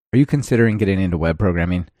Are you considering getting into web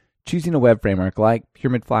programming? Choosing a web framework like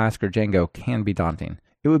Pyramid Flask or Django can be daunting.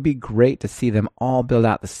 It would be great to see them all build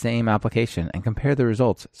out the same application and compare the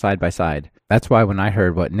results side by side. That's why when I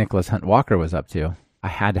heard what Nicholas Hunt Walker was up to, I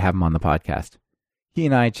had to have him on the podcast. He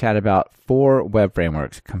and I chat about 4 web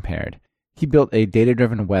frameworks compared. He built a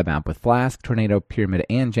data-driven web app with Flask, Tornado, Pyramid,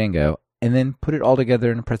 and Django, and then put it all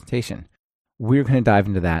together in a presentation. We're going to dive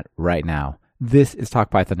into that right now. This is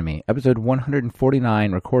Talk Python to Me, episode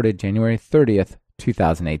 149, recorded January 30th,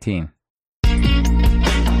 2018.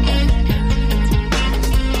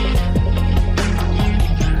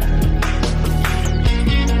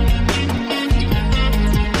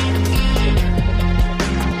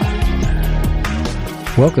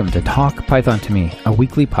 Welcome to Talk Python to Me, a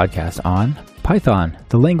weekly podcast on Python,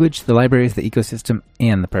 the language, the libraries, the ecosystem,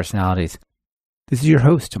 and the personalities. This is your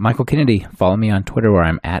host, Michael Kennedy. Follow me on Twitter where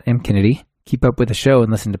I'm at mkennedy. Keep up with the show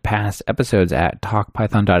and listen to past episodes at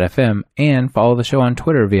talkpython.fm and follow the show on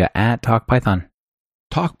Twitter via @talkpython.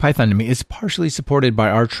 Talk Python to Me is partially supported by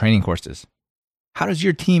our training courses. How does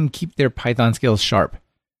your team keep their Python skills sharp?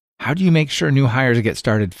 How do you make sure new hires get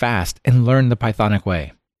started fast and learn the Pythonic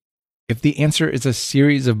way? If the answer is a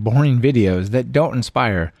series of boring videos that don't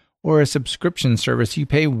inspire, or a subscription service you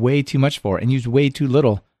pay way too much for and use way too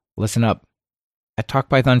little, listen up. At Talk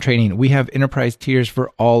Python Training, we have enterprise tiers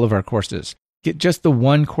for all of our courses. Get just the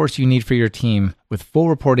one course you need for your team with full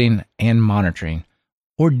reporting and monitoring.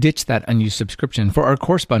 Or ditch that unused subscription for our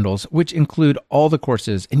course bundles, which include all the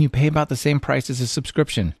courses and you pay about the same price as a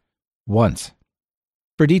subscription. Once.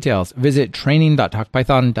 For details, visit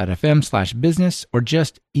training.talkpython.fm/business or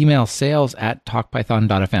just email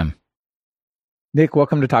sales@talkpython.fm. Nick,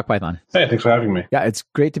 welcome to Talk Python. Hey, thanks for having me. Yeah, it's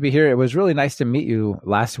great to be here. It was really nice to meet you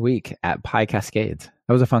last week at PyCascades.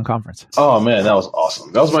 That was a fun conference. Oh, man, that was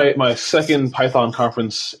awesome. That was my second Python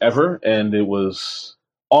conference ever, and it was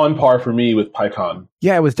on par for me with PyCon.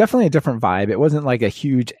 Yeah, it was definitely a different vibe. It wasn't like a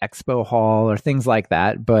huge expo hall or things like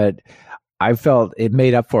that, but I felt it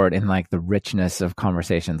made up for it in like the richness of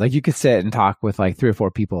conversations. Like you could sit and talk with like 3 or 4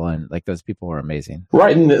 people and like those people were amazing.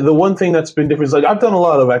 Right. And the one thing that's been different is like I've done a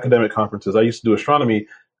lot of academic conferences. I used to do astronomy.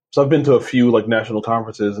 So I've been to a few like national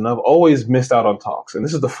conferences and I've always missed out on talks. And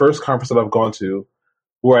this is the first conference that I've gone to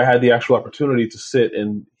where I had the actual opportunity to sit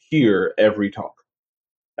and hear every talk.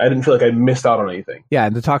 I didn't feel like I missed out on anything. Yeah,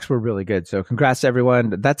 and the talks were really good. So congrats to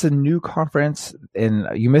everyone. That's a new conference, and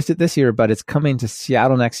you missed it this year, but it's coming to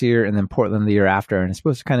Seattle next year and then Portland the year after. And it's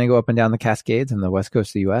supposed to kind of go up and down the Cascades and the west coast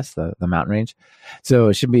of the U.S., the mountain range. So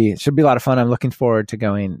it should be a lot of fun. I'm looking forward to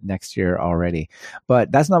going next year already.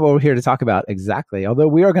 But that's not what we're here to talk about exactly, although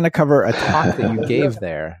we are going to cover a talk that you gave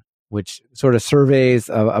there, which sort of surveys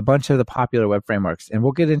a bunch of the popular web frameworks. And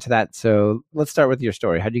we'll get into that. So let's start with your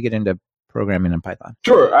story. How did you get into programming in Python?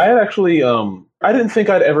 Sure. I had actually, I didn't think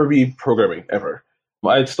I'd ever be programming, ever.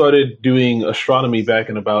 I had started doing astronomy back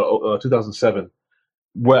in about 2007,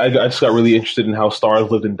 where I just got really interested in how stars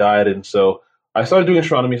lived and died. And so I started doing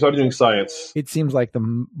astronomy, started doing science. It seems like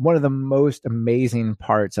one of the most amazing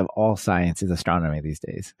parts of all science is astronomy these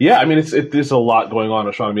days. Yeah, I mean, there's a lot going on in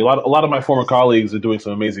astronomy. A lot of my former colleagues are doing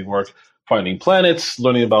some amazing work, finding planets,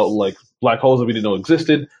 learning about like black holes that we didn't know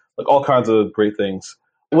existed, like all kinds of great things.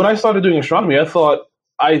 When I started doing astronomy,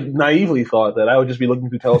 I naively thought that I would just be looking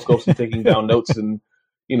through telescopes and taking down notes and,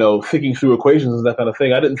 thinking through equations and that kind of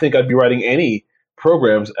thing. I didn't think I'd be writing any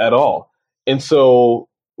programs at all. And so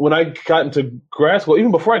when I got into grad school,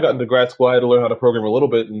 even before I got into grad school, I had to learn how to program a little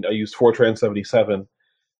bit, and I used Fortran 77.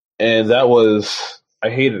 And I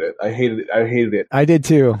hated it. I hated it. I did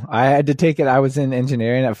too. I had to take it. I was in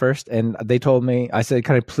engineering at first, and they told me, I said,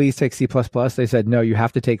 can I please take C++? They said, no, you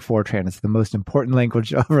have to take Fortran. It's the most important language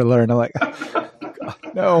you'll ever learn. I'm like,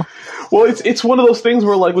 no. Well, it's one of those things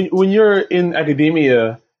where like when you're in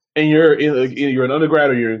academia and you're an undergrad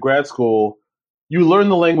or you're in grad school, you learn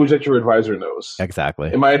the language that your advisor knows. Exactly.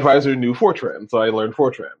 And my advisor knew Fortran, so I learned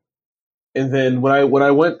Fortran. And then when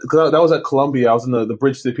I went, because that was at Columbia, I was in the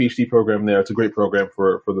Bridge to the PhD program there. It's a great program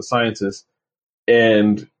for the sciences.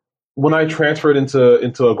 And when I transferred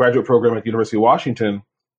into a graduate program at the University of Washington,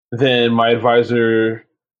 then my advisor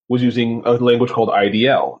was using a language called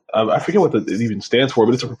IDL. I forget what it even stands for,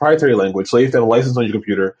 but it's a proprietary language. So you have to have a license on your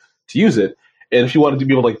computer to use it. And if you wanted to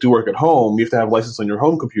be able to like do work at home, you have to have a license on your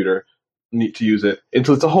home computer to use it. And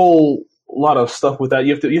so it's a whole lot of stuff with that.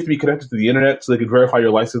 You have to be connected to the internet so they can verify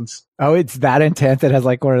your license. Oh, it's that intense. It has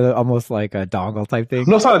like one of the almost like a dongle type thing.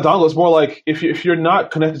 No, it's not a dongle. It's more like if you're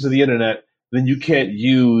not connected to the internet, then you can't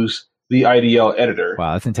use the IDL editor.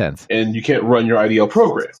 Wow, that's intense. And you can't run your IDL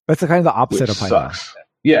program. That's kind of the opposite of Python. Sucks.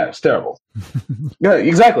 Yeah, it's terrible. Yeah,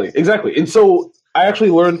 exactly. And so I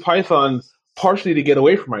actually learned Python partially to get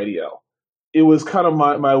away from IDL. It was kind of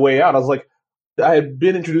my way out. I was like, I had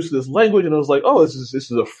been introduced to this language, and I was like, oh, this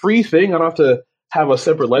is a free thing. I don't have to have a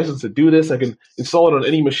separate license to do this. I can install it on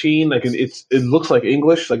any machine. It looks like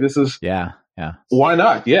English. Like this is Yeah. why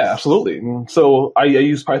not? Yeah, absolutely. And so I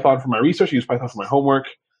used Python for my research. I used Python for my homework,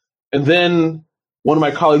 and then one of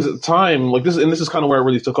my colleagues at the time, like this, and this is kind of where it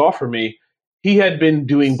really took off for me. He had been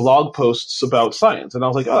doing blog posts about science, and I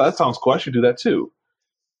was like, oh, that sounds cool. I should do that too.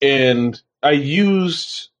 And I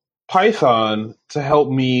used Python to help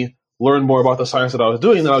me learn more about the science that I was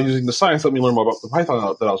doing. And I was using the science to help me learn more about the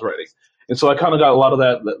Python that I was writing. And so I kind of got a lot of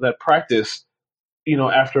that practice,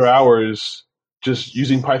 after hours, just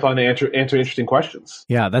using Python to answer interesting questions.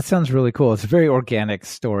 Yeah, that sounds really cool. It's a very organic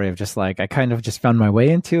story of just like, I kind of just found my way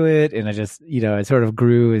into it, and I just, it sort of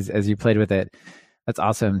grew as you played with it. That's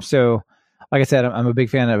awesome. So, like I said, I'm a big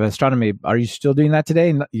fan of astronomy. Are you still doing that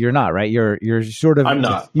today? You're not, right? You're sort of. I'm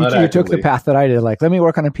not. You took the path that I did. Like, let me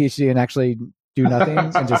work on a PhD and actually do nothing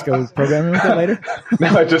and just go programming with it later.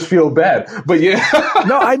 Now I just feel bad, but yeah.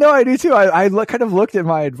 No, I know I do too. I kind of looked at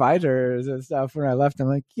my advisors and stuff when I left. I'm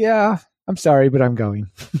like, yeah, I'm sorry, but I'm going.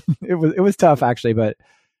 It was tough actually, but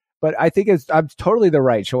I think I'm totally the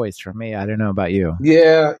right choice for me. I don't know about you.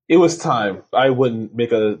 Yeah, it was time. I wouldn't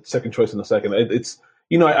make a second choice in a second.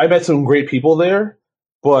 I met some great people there,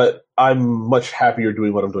 but I'm much happier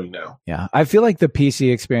doing what I'm doing now. Yeah, I feel like the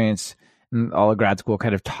PC experience in all of grad school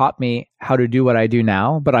kind of taught me how to do what I do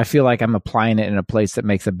now, but I feel like I'm applying it in a place that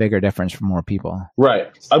makes a bigger difference for more people. Right.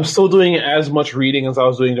 I'm still doing as much reading as I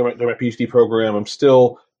was doing during my PhD program. I'm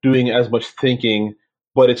still doing as much thinking,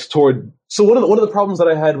 but it's toward. So one of the problems that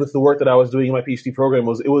I had with the work that I was doing in my PhD program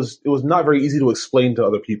was it was not very easy to explain to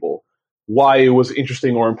other people why it was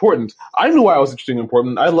interesting or important. I knew why it was interesting and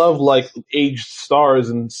important. I love aged stars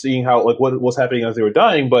and seeing how what was happening as they were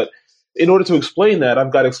dying, but in order to explain that,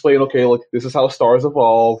 I've got to explain, okay, look, this is how stars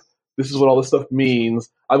evolve. This is what all this stuff means.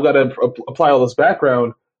 I've got to apply all this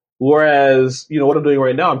background. Whereas, what I'm doing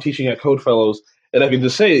right now, I'm teaching at Code Fellows, and I can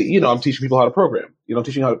just say, I'm teaching people how to program. I'm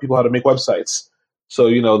teaching people how to make websites. So,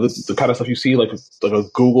 the kind of stuff you see like a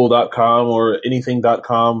Google.com or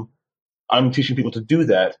anything.com, I'm teaching people to do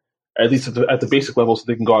that, at least at the basic level, so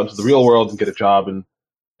they can go out into the real world and get a job and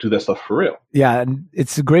do that stuff for real. Yeah, and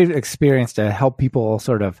it's a great experience to help people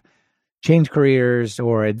sort of change careers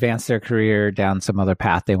or advance their career down some other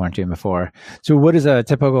path they weren't doing before. So what is a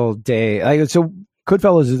typical day? So Code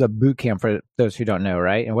Fellows is a boot camp for those who don't know,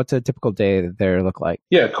 right? And what's a typical day there look like?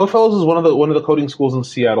 Yeah, Code Fellows is one of the coding schools in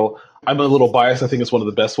Seattle. I'm a little biased. I think it's one of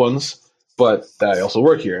the best ones, but I also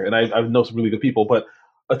work here, and I know some really good people. But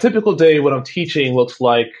a typical day when I'm teaching looks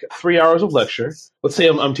like 3 hours of lecture. Let's say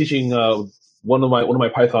I'm teaching one of my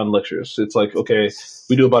Python lectures. It's like, okay,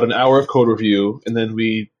 we do about an hour of code review, and then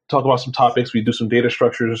we talk about some topics. We do some data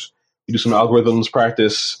structures. We do some algorithms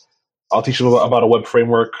practice. I'll teach them about a web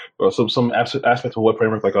framework or some aspect of a web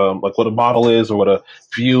framework, like what a model is or what a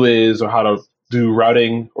view is or how to do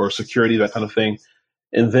routing or security, that kind of thing.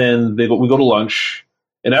 And then we go to lunch,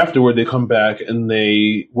 and afterward they come back and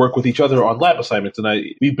they work with each other on lab assignments. And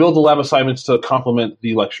we build the lab assignments to complement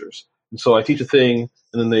the lectures. And so I teach a thing,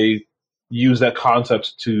 and then they use that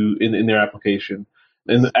concept in their application.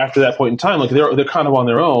 And after that point in time, they're kind of on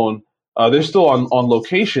their own. They're still on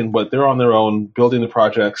location, but they're on their own building the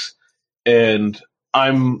projects. And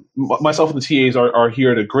myself and the TAs are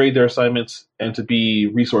here to grade their assignments and to be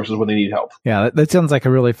resources when they need help. Yeah, that sounds like a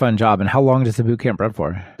really fun job. And how long does the boot camp run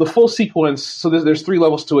for? The full sequence, so there's 3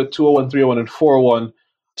 levels to it, 201, 301, and 401.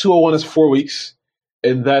 201 is 4 weeks,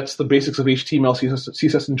 and that's the basics of HTML,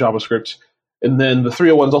 CSS, and JavaScript. And then the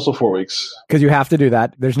 301 is also 4 weeks. Because you have to do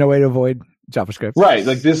that. There's no way to avoid JavaScript. Right.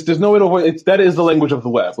 There's no way to avoid it. That is the language of the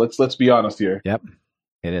web. Let's be honest here. Yep.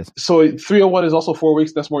 It is. So 301 is also 4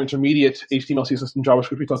 weeks. That's more intermediate HTML, CSS, and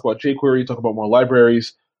JavaScript. We talk about jQuery, we talk about more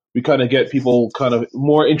libraries. We kind of get people kind of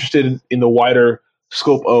more interested in the wider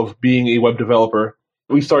scope of being a web developer.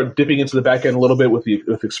 We start dipping into the back end a little bit with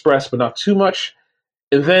Express, but not too much.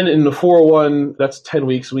 And then in the 401, that's 10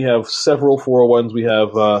 weeks. We have several 401s. We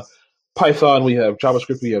have Python, we have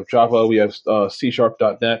JavaScript, we have Java, we have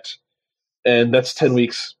C#.NET, and that's 10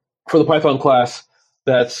 weeks. For the Python class,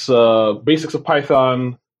 that's basics of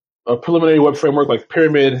Python, a preliminary web framework like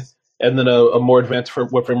Pyramid, and then a more advanced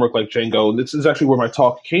web framework like Django. And this is actually where my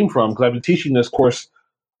talk came from, because I've been teaching this course,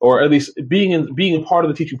 or at least being a part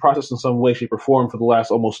of the teaching process in some way, shape, or form for the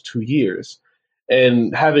last almost 2 years.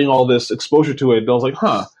 And having all this exposure to it, and I was like,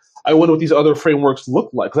 I wonder what these other frameworks look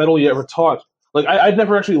like, because I'd only ever taught, I'd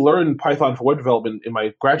never actually learned Python for web development in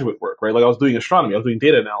my graduate work, right? Like I was doing astronomy, I was doing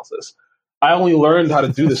data analysis. I only learned how to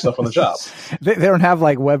do this stuff on the job. They don't have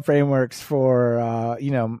like web frameworks for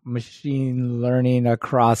machine learning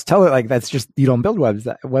across like that's just, you don't build web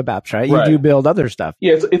apps, right? You do build other stuff.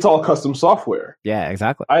 Yeah, it's all custom software. Yeah,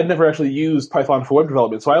 exactly. I had never actually used Python for web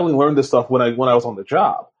development, so I only learned this stuff when I was on the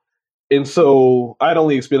job. And so I'd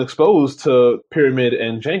only been exposed to Pyramid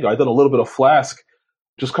and Django. I'd done a little bit of Flask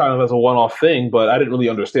just kind of as a one-off thing, but I didn't really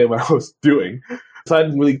understand what I was doing. So I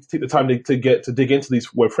didn't really take the time to dig into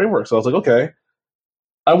these web frameworks. So I was like, okay,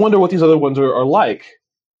 I wonder what these other ones are like.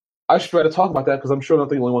 I should try to talk about that because I'm sure I'm not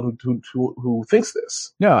the only one who thinks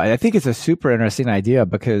this. No, I think it's a super interesting idea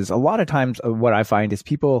because a lot of times what I find is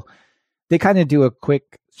people, they kind of do a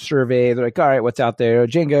quick survey. They're like, all right, what's out there?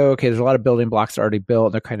 Django, okay, there's a lot of building blocks already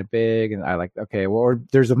built. They're kind of big. And I like, okay, well, or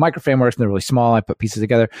there's a micro frameworks and they're really small. I put pieces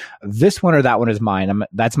together. This one or that one is mine.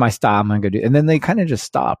 That's my style. I'm going to do. And then they kind of just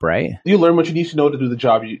stop, right? You learn what you need to know to do the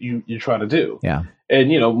job you're trying to do. Yeah. And,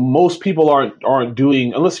 most people aren't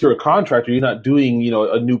doing, unless you're a contractor, you're not doing,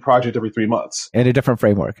 a new project every 3 months. In a different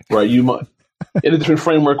framework. Right. You might, in a different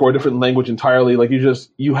framework or a different language entirely. Like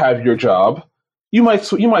you have your job. You might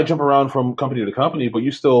jump around from company to company, but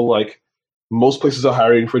you still most places are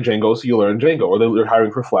hiring for Django, so you learn Django, or they're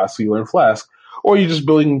hiring for Flask, so you learn Flask, or you're just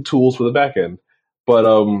building tools for the back end. But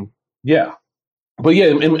yeah,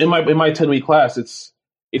 in my 10-week class, it's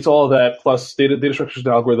all of that plus data structures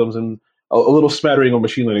and algorithms and a little smattering of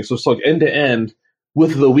machine learning. So it's like end to end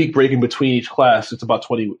with the week break in between each class. It's about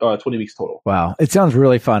 20 weeks total. Wow, it sounds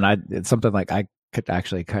really fun. It's something like I could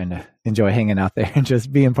actually kind of enjoy hanging out there and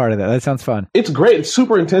just being part of that. That sounds fun. It's great. It's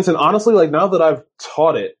super intense. And honestly, now that I've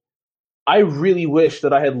taught it, I really wish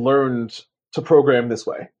that I had learned to program this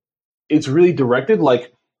way. It's really directed.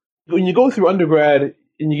 Like when you go through undergrad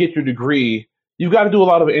and you get your degree, you've got to do a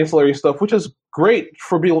lot of ancillary stuff, which is great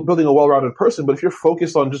for building a well-rounded person. But if you're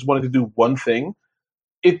focused on just wanting to do one thing,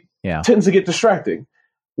 it tends to get distracting.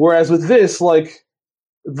 Whereas with this,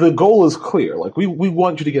 the goal is clear. We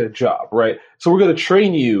want you to get a job, right? So we're going to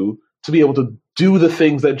train you to be able to do the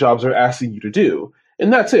things that jobs are asking you to do.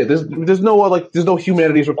 And that's it. There's no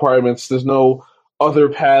humanities requirements. There's no other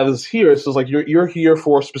paths here. It's just you're here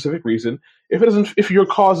for a specific reason. If your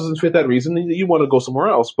cause doesn't fit that reason, then you want to go somewhere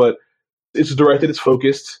else. But it's directed, it's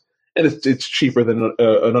focused, and it's cheaper than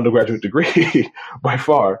an undergraduate degree by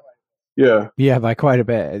far. Yeah, by quite a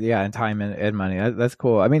bit. Yeah, and time and money. That's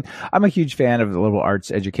cool. I mean, I'm a huge fan of the liberal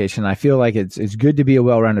arts education. I feel like it's good to be a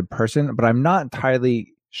well-rounded person, but I'm not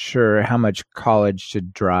entirely sure how much college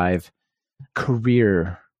should drive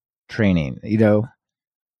career training.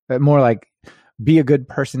 More like be a good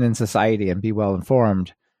person in society and be well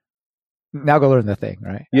informed. Now go learn the thing,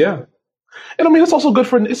 right? Yeah. And I mean, it's also good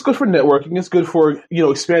for networking. It's good for,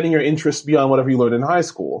 expanding your interests beyond whatever you learned in high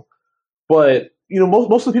school. But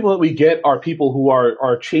most of the people that we get are people who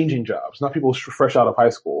are changing jobs, not people fresh out of high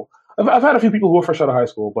school. I've had a few people who are fresh out of high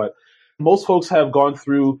school, but most folks have gone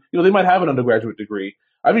through, they might have an undergraduate degree.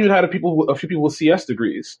 I've even had a few people with CS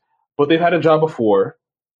degrees, but they've had a job before.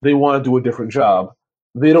 They want to do a different job.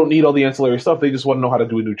 They don't need all the ancillary stuff. They just want to know how to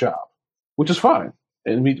do a new job, which is fine.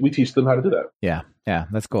 And we teach them how to do that. Yeah,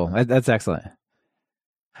 that's cool. That's excellent.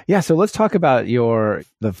 Yeah, so let's talk about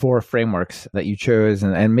the 4 frameworks that you chose,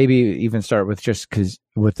 and maybe even start with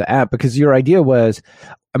with the app, because your idea was,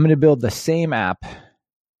 I'm going to build the same app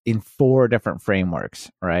in 4 different frameworks,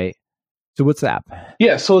 right? So what's the app?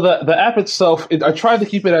 Yeah, so the app itself, I tried to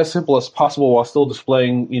keep it as simple as possible while still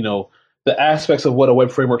displaying, the aspects of what a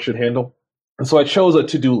web framework should handle. And so I chose a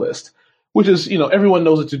to-do list, which is, everyone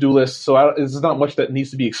knows a to-do list, so there's not much that needs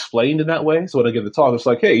to be explained in that way. So when I give the talk, it's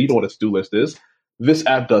like, hey, you know what a to-do list is. This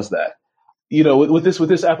app does that. With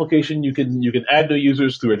this application, you can add new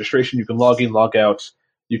users through registration. You can log in, log out.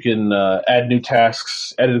 You can add new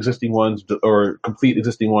tasks, edit existing ones, or complete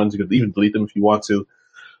existing ones. You can even delete them if you want to.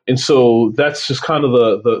 And so that's just kind of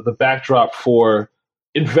the backdrop for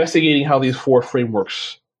investigating how these 4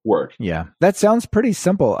 frameworks work. Yeah, that sounds pretty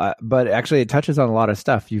simple, but actually it touches on a lot of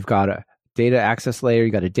stuff. You've got a data access layer,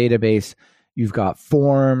 you got a database, you've got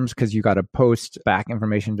forms because you got to post back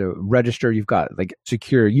information to register. You've got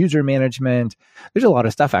secure user management. There's a lot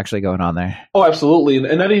of stuff actually going on there. Oh, absolutely.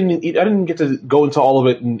 And I didn't get to go into all of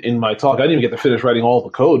it in my talk. I didn't even get to finish writing all the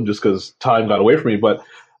code just because time got away from me. But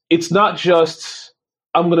it's not just,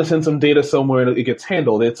 I'm going to send some data somewhere and it gets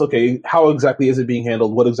handled. It's okay, how exactly is it being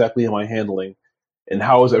handled? What exactly am I handling? And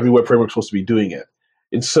how is every web framework supposed to be doing it?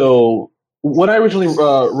 And so when I originally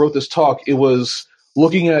wrote this talk, it was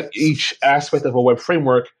looking at each aspect of a web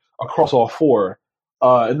framework across all 4.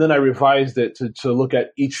 And then I revised it to look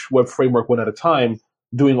at each web framework one at a time,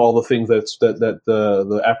 doing all the things that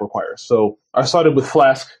the app requires. So I started with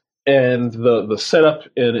Flask, and the setup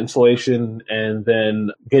and installation, and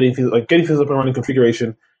then getting things up and running,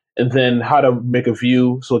 configuration, and then how to make a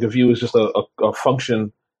view. So like a view is just a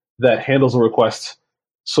function that handles a request,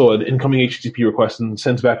 so an incoming HTTP request, and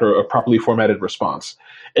sends back a properly formatted response.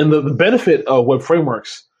 And the benefit of web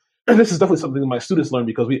frameworks, and this is definitely something that my students learn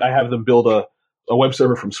because I have them build a web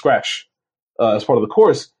server from scratch as part of the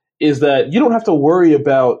course, is that you don't have to worry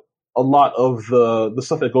about a lot of the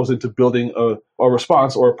stuff that goes into building a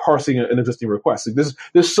response or parsing an existing request. Like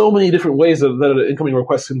there's so many different ways that an incoming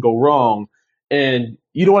request can go wrong, and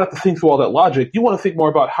you don't have to think through all that logic. You want to think more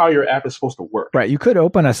about how your app is supposed to work. Right. You could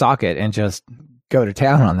open a socket and just go to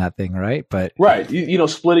town on that thing, right? But right,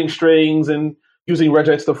 splitting strings and using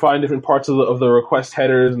regex to find different parts of the request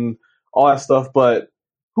headers and all that stuff, but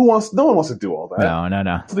no one wants to do all that.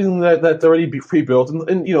 No. Something that's already pre-built,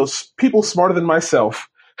 and people smarter than myself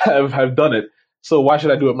have done it. So why should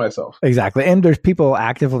I do it myself? Exactly. And there's people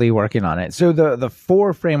actively working on it. So the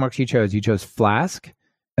 4 frameworks you chose Flask,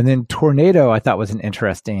 and then Tornado I thought was an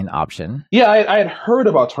interesting option. Yeah, I had heard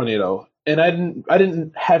about Tornado, and I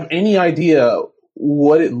didn't have any idea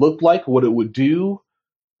what it looked like, what it would do.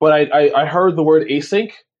 But I heard the word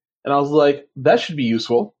async, and I was like, that should be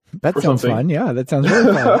useful. That sounds fun. Yeah, that sounds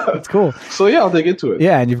really fun. That's cool. So yeah, I'll dig into it.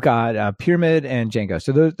 Yeah, and you've got Pyramid and Django.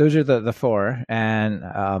 So those are the 4.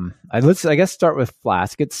 And let's start with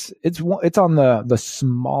Flask. It's on the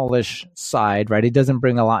smallish side, right? It doesn't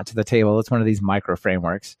bring a lot to the table. It's one of these micro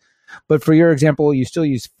frameworks. But for your example, you still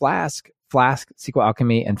use Flask, SQL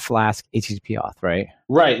Alchemy, and Flask HTTP Auth, right?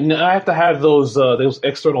 Right. And I have to have those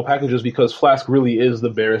external packages because Flask really is the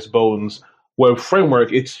barest bones web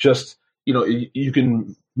framework. It's just, you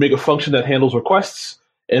can make a function that handles requests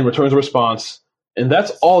and returns a response, and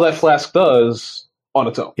that's all that Flask does on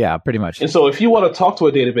its own. Yeah, pretty much. And so if you want to talk to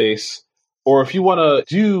a database, or if you want to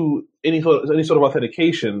do any sort of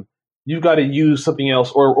authentication, you've got to use something else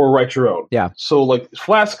or write your own. Yeah. So like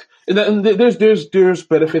Flask, and there's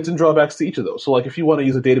benefits and drawbacks to each of those. So like if you want to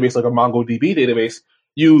use a database like a MongoDB database,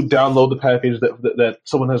 you download the package that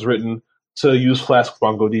someone has written to use Flask with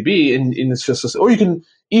MongoDB, and it's just, or you can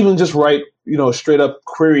even just write straight up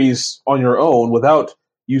queries on your own without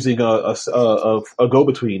using a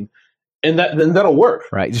go-between, and that'll work.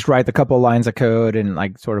 Right, just write a couple of lines of code and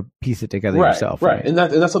like sort of piece it together yourself. Right, and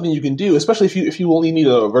that's something you can do, especially if you only need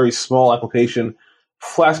a very small application.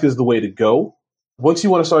 Flask is the way to go. Once you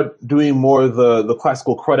want to start doing more of the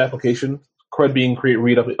classical CRUD application, CRUD being create,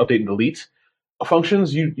 read, update, and delete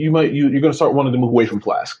functions, you're going to start wanting to move away from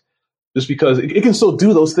Flask, just because it can still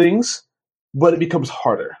do those things, but it becomes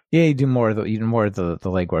harder. Yeah, you do more of the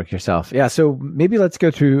legwork yourself. Yeah, so maybe let's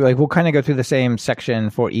go through, we'll kind of go through the same section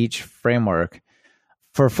for each framework.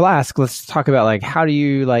 For Flask, let's talk about how do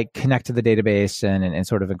you connect to the database and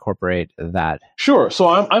sort of incorporate that. Sure. So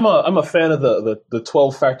I'm a fan of the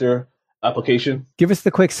 12-factor application. Give us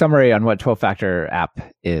the quick summary on what 12-factor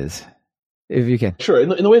app is, if you can. Sure. In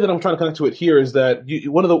the way that I'm trying to connect to it here is that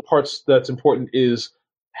one of the parts that's important is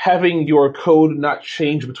having your code not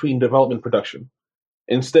change between development and production.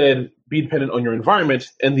 Instead, be dependent on your environment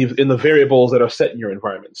and the variables that are set in your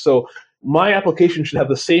environment. So my application should have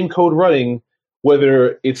the same code running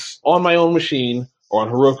whether it's on my own machine or on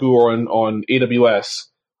Heroku or on AWS.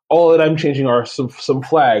 All that I'm changing are some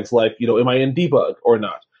flags like, am I in debug or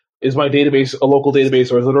not? Is my database a local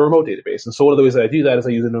database or is it a remote database? And so one of the ways that I do that is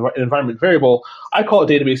I use an environment variable. I call it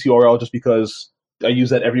database URL just because I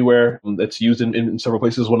use that everywhere. It's used in several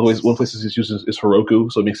places. One place it's used is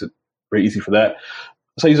Heroku, so it makes it very easy for that.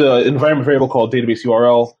 So I use an environment variable called database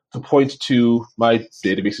URL to point to my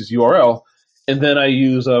database's URL. And then I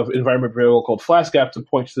use an environment variable called Flask app to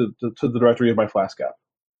point to the directory of my Flask app.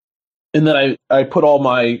 And then I put all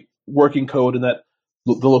my working code in that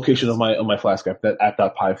the location of my Flask app, that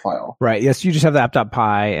app.py file. Right. Yes, you just have the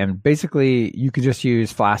app.py, and basically you could just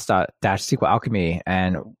use flask-SQL Alchemy.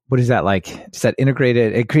 And what is that like? Is that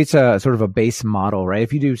integrated? It creates a sort of a base model, right?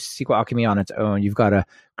 If you do SQL Alchemy on its own, you've got to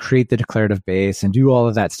create the declarative base and do all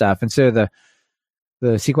of that stuff. And so the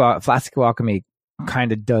Flask SQL Alchemy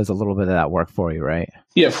kind of does a little bit of that work for you, right?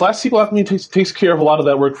 Yeah, Flask SQL Alchemy takes care of a lot of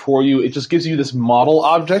that work for you. It just gives you this model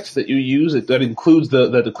object that you use that includes the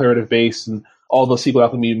declarative base and all the SQL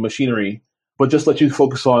Alchemy machinery, but just let you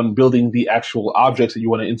focus on building the actual objects that you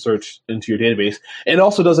want to insert into your database. And it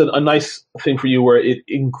also does a nice thing for you where it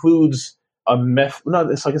includes a method. I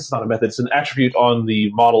guess it's not a method. It's an attribute on the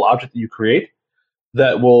model object that you create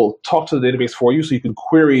that will talk to the database for you, so you can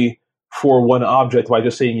query for one object by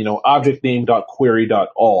just saying, object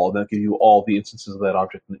name.query.all, and that gives you all the instances of that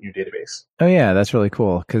object in your database. Oh yeah, that's really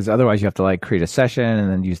cool, because otherwise you have to create a session and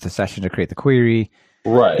then use the session to create the query.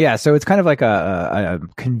 Right. Yeah, so it's kind of like a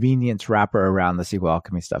convenience wrapper around the SQL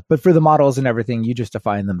Alchemy stuff. But for the models and everything, you just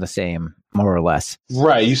define them the same, more or less.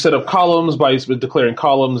 Right. You set up columns by declaring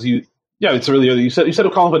columns. It's really early. You set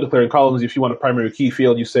up columns by declaring columns. If you want a primary key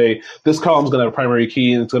field, you say this column is going to have a primary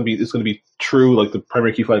key, and it's going to be true, like the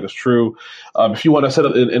primary key flag is true. If you want to set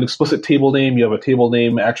up an explicit table name, you have a table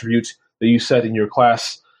name attribute that you set in your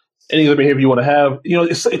class. Any other behavior you want to have,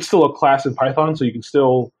 it's still a class in Python, so you can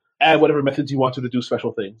still add whatever methods you want to do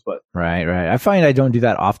special things. But right. I find I don't do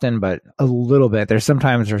that often, but a little bit. There's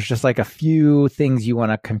just like a few things you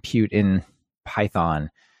want to compute in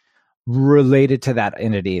Python related to that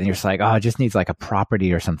entity, and you're just like, oh, it just needs like a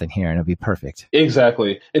property or something here, and it'll be perfect.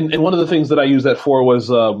 Exactly. And one of the things that I used that for was,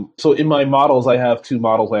 so in my models, I have two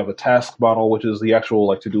models. I have a task model, which is the actual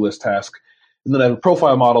like to-do list task, and then I have a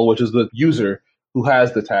profile model, which is the user who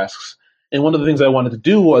has the tasks. And one of the things I wanted to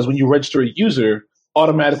do was when you register a user,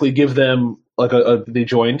 automatically give them like they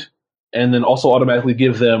joined, and then also automatically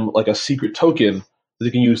give them like a secret token that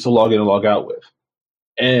they can use to log in and log out with.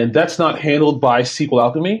 And that's not handled by SQL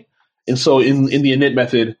Alchemy. And so in the init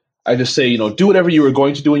method, I just say, do whatever you were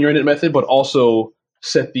going to do in your init method, but also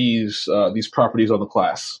set these properties on the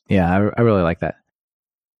class. Yeah, I really like that.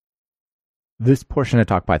 This portion of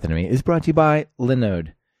Talk Python to Me is brought to you by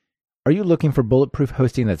Linode. Are you looking for bulletproof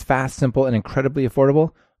hosting that's fast, simple, and incredibly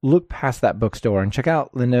affordable? Look past that bookstore and check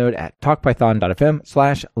out Linode at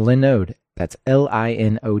talkpython.fm/Linode. That's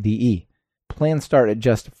Linode. Plans start at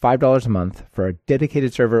just $5 a month for a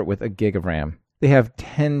dedicated server with a gig of RAM. They have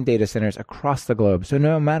 10 data centers across the globe, so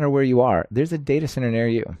no matter where you are, there's a data center near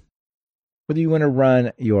you. Whether you want to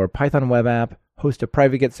run your Python web app, host a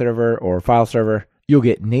private Git server or file server, you'll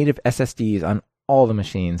get native SSDs on all the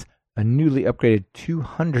machines, a newly upgraded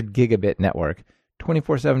 200 gigabit network,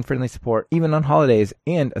 24/7 friendly support, even on holidays,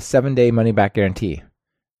 and a 7-day money-back guarantee.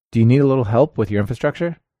 Do you need a little help with your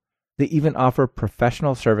infrastructure? They even offer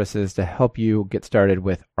professional services to help you get started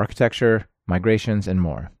with architecture, migrations, and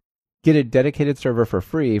more. Get a dedicated server for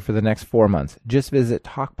free for the next 4 months. Just visit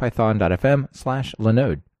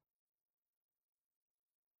talkpython.fm/Linode.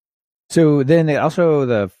 So then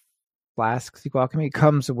the Flask SQL Alchemy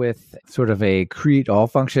comes with sort of a create all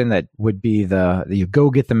function that would be you go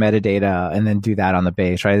get the metadata and then do that on the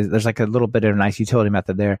base, right? There's like a little bit of a nice utility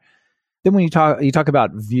method there. Then when you talk about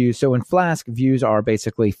views, so in Flask, views are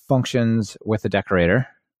basically functions with a decorator,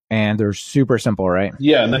 and they're super simple, right?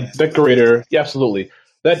 Yeah, and that decorator, yeah, absolutely.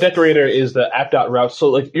 That decorator is the app.route. So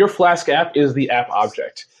like your Flask app is the app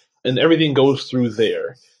object, and everything goes through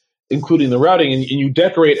there, including the routing, and you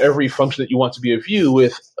decorate every function that you want to be a view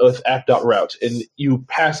with app.route, and you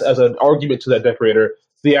pass as an argument to that decorator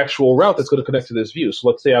the actual route that's going to connect to this view. So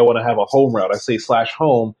let's say I want to have a home route. I say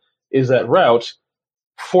 /home is that route.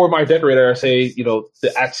 For my decorator, I say,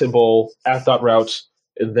 the @ symbol, app.route,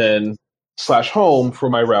 and then /home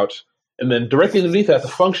for my route. And then directly underneath that, the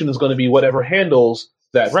function is going to be whatever handles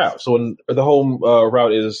that route. So when the home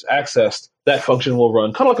route is accessed, that function will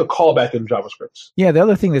run kind of like a callback in JavaScript. Yeah, the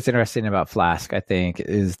other thing that's interesting about Flask, I think,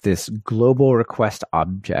 is this global request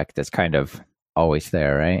object that's kind of always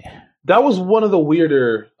there, right? That was one of the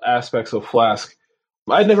weirder aspects of Flask.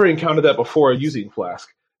 I'd never encountered that before using Flask.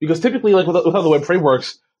 Because typically, like with other web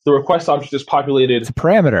frameworks, the request object is populated it's a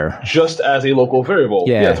parameter just as a local variable.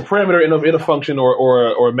 Yeah, it's a parameter in a function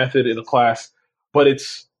or a method in a class, but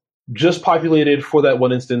it's just populated for that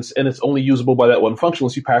one instance, and it's only usable by that one function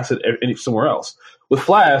unless you pass it somewhere else. With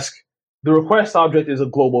Flask, the request object is a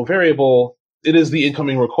global variable. It is the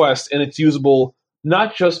incoming request, and it's usable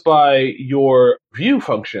not just by your view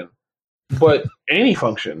function, but any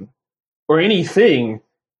function or anything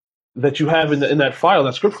that you have in that file,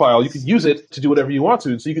 that script file. You can use it to do whatever you want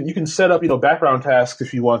to. So you can set up background tasks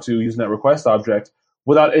if you want to using that request object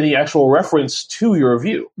without any actual reference to your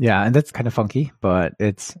view. Yeah, and that's kind of funky, but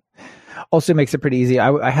it's also makes it pretty easy.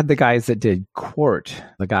 I had the guys that did Quart,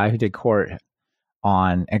 the guy who did Quart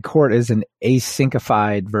and Quart is an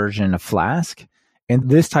asyncified version of Flask. And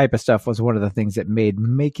this type of stuff was one of the things that made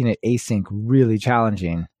making it async really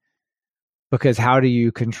challenging. Because how do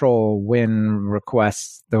you control when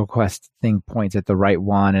the request thing points at the right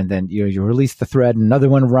one, and then you release the thread, and another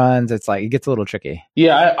one runs? It's like, it gets a little tricky.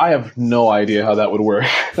 Yeah, I have no idea how that would work,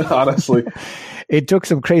 honestly. It took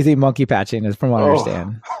some crazy monkey patching, as from what I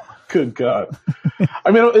understand. Good God.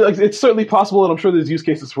 I mean, it's certainly possible, and I'm sure there's use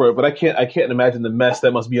cases for it, but I can't imagine the mess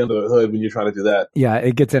that must be under the hood when you're trying to do that. Yeah,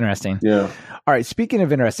 it gets interesting. Yeah. All right, speaking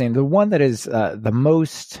of interesting, the one that is the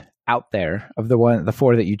most out there of the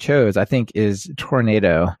four that you chose, I think, is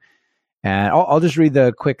Tornado. And I'll just read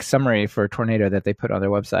the quick summary for Tornado that they put on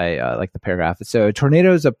their website, like the paragraph. So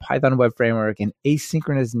Tornado is a Python web framework and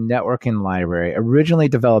asynchronous networking library originally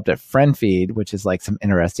developed at FriendFeed, which is like some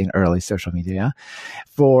interesting early social media,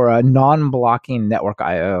 for non-blocking network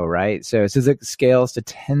I/O, right? So it says it scales to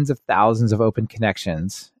tens of thousands of open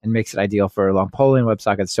connections and makes it ideal for long polling,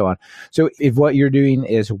 WebSockets, and so on. So if what you're doing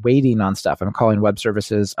is waiting on stuff, I'm calling web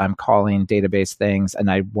services, I'm calling database things,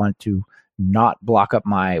 and I want to not block up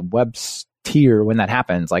my web tier when that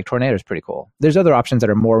happens, like Tornado is pretty cool. There's other options that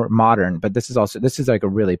are more modern, but this is like a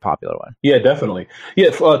really popular one. Yeah, definitely. Yeah,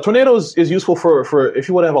 Tornado is useful for if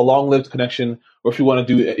you want to have a long-lived connection, or if you want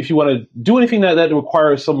to do anything that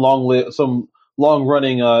requires some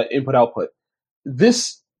long-running input-output.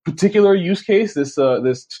 This particular use case, this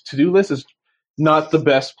to-do list, is not the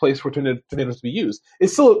best place for Tornadoes to be used.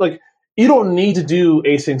 It's still like you don't need to do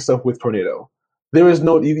async stuff with Tornado. There is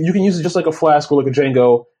no, you can use it just like a Flask or like a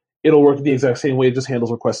Django. It'll work the exact same way. It just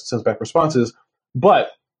handles requests and sends back responses. But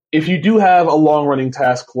if you do have a long-running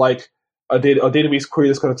task like a database query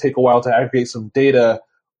that's going to take a while to aggregate some data,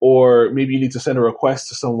 or maybe you need to send a request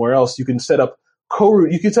to somewhere else, you can set up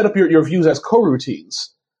your views as coroutines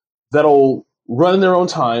that'll run in their own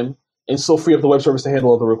time and still free up the web service to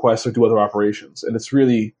handle other requests or do other operations. And it's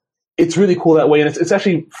really cool that way. And it's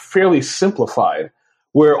actually fairly simplified,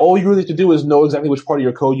 where all you really have to do is know exactly which part of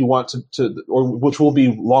your code you want to or which will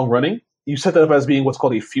be long running. You set that up as being what's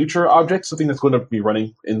called a future object, something that's going to be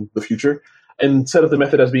running in the future, and set up the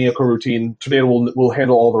method as being a coroutine. Tornado will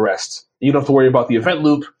handle all the rest. You don't have to worry about the event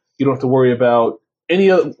loop. You don't have to worry about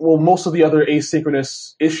most of the other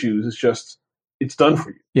asynchronous issues. It's done for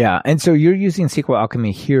you. Yeah, and so you're using SQL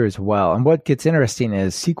Alchemy here as well. And what gets interesting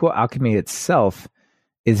is SQL Alchemy itself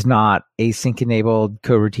is not async enabled,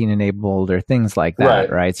 coroutine enabled, or things like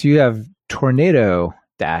that, right? So you have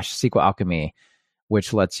Tornado-SQL Alchemy,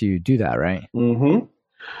 which lets you do that, right? Mm-hmm.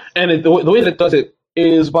 And the way that it does it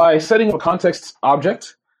is by setting up a context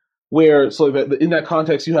object, so that in that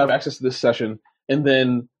context you have access to this session, and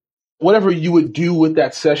then whatever you would do with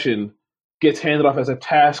that session gets handed off as a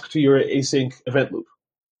task to your async event loop.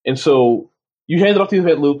 And so you hand it off to the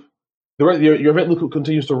event loop, your event loop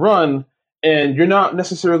continues to run, and you're not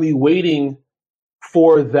necessarily waiting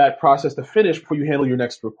for that process to finish before you handle your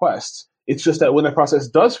next request. It's just that when that process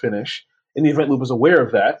does finish, and the event loop is aware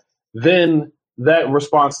of that, then that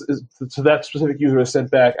response to that specific user is sent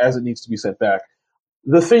back as it needs to be sent back.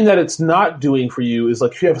 The thing that it's not doing for you is,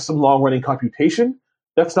 like, if you have some long-running computation,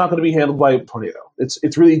 that's not going to be handled by Tornado.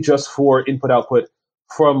 It's really just for input-output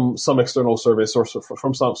from some external service or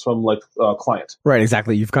from some client. Right,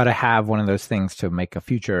 exactly. You've got to have one of those things to make a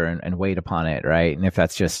future and wait upon it, right? And if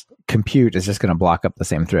that's just compute, it's just going to block up the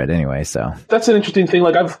same thread anyway. So that's an interesting thing.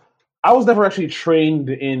 Like I was never actually trained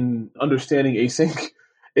in understanding async,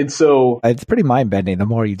 and so it's pretty mind-bending the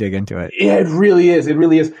more you dig into it. Yeah, it really is. It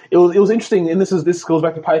really is. It was interesting, and this goes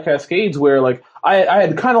back to PyCascades, where like I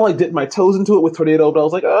had kind of like dipped my toes into it with Tornado, but I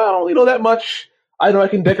was like, oh, I don't really know that much. I know I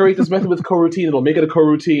can decorate this method with coroutine. It'll make it a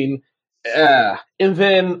coroutine. And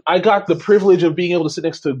then I got the privilege of being able to sit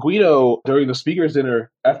next to Guido during the speakers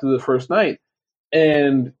dinner after the first night.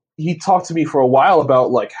 And he talked to me for a while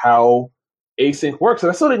about like how async works.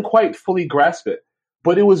 And I still didn't quite fully grasp it.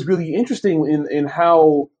 But it was really interesting in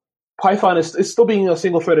how Python is still being a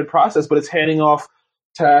single-threaded process, but it's handing off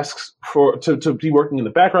tasks to be working in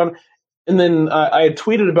the background. And then I had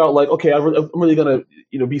tweeted about like, okay, I'm really gonna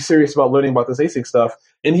be serious about learning about this async stuff.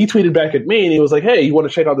 And he tweeted back at me, and he was like, "Hey, you want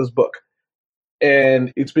to check out this book?"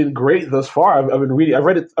 And it's been great thus far. I've been reading. I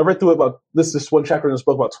read through it about this one chapter in this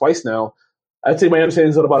book about twice now. I'd say my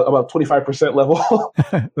understanding is at about 25% level.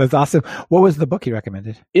 That's awesome. What was the book you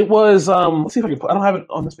recommended? It was let's see if I can. I don't have it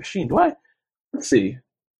on this machine. Do I? Let's see.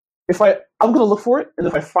 I'm gonna look for it, and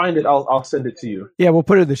if I find it, I'll send it to you. Yeah, we'll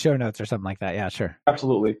put it in the show notes or something like that. Yeah, sure.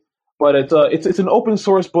 Absolutely. But it's an open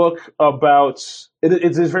source book about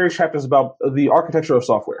it's various chapters about the architecture of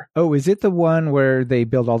software. Oh, is it the one where they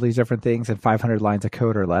build all these different things in 500 lines of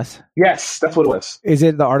code or less? Yes, that's what it was. Is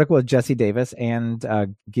it the article of Jesse Davis and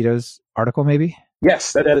Guido's article, maybe?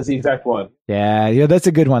 Yes, that is the exact one. Yeah, that's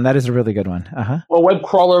a good one. That is a really good one. A web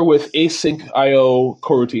crawler with async I/O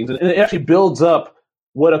coroutines, and it actually builds up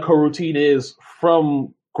what a coroutine is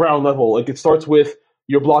from ground level. Like it starts with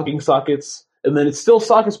your blocking sockets. And then it's still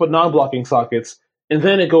sockets, but non-blocking sockets. And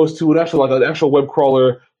then it goes to an actual web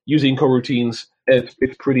crawler using coroutines. And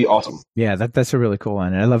it's pretty awesome. Yeah, that's a really cool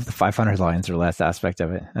one. And I love the 500 lines or less aspect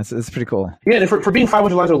of it. That's pretty cool. Yeah, and for being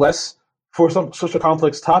 500 lines or less for such a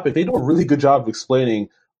complex topic, they do a really good job of explaining,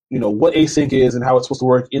 what async is and how it's supposed to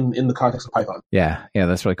work in the context of Python. Yeah,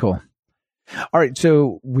 that's really cool. All right.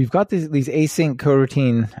 So we've got these async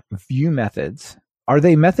coroutine view methods. Are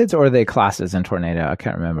they methods or are they classes in Tornado? I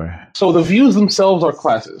can't remember. So the views themselves are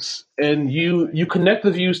classes, and you connect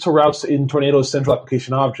the views to routes in Tornado's central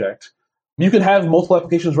application object. You can have multiple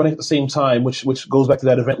applications running at the same time, which goes back to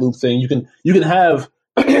that event loop thing. You can have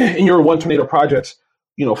in your one Tornado project,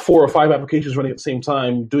 4 or 5 applications running at the same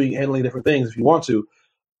time, handling different things if you want to.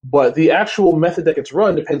 But the actual method that gets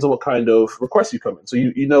run depends on what kind of requests you come in. So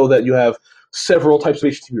you know that you have several types of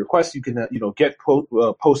HTTP requests. You can get,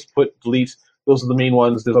 post, put, delete. Those are the main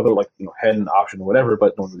ones. There's other head, option, or whatever,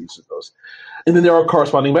 but no one really uses those. And then there are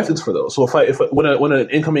corresponding methods for those. So when an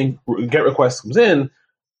incoming GET request comes in,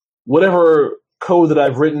 whatever code that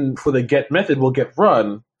I've written for the GET method will get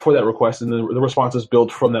run for that request, and then the response is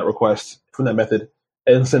built from that request, from that method,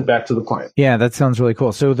 and sent back to the client. Yeah, that sounds really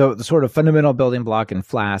cool. So the sort of fundamental building block in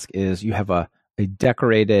Flask is you have a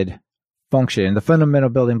decorated function. The fundamental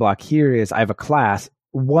building block here is I have a class.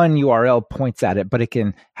 One URL points at it, but it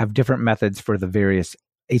can have different methods for the various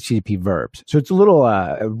HTTP verbs. So it's a little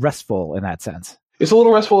restful in that sense. It's a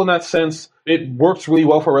little restful in that sense. It works really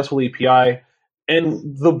well for a RESTful API.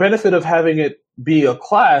 And the benefit of having it be a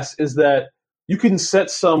class is that you can set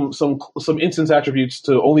some instance attributes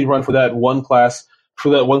to only run for that one class, for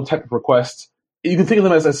that one type of request. You can think of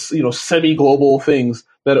them as semi-global things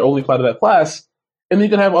that only apply to that class. And then you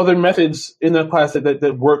can have other methods in that class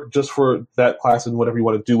that work just for that class and whatever you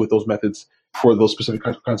want to do with those methods for those specific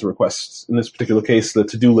kinds of requests. In this particular case, the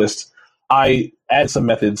to-do list, I add some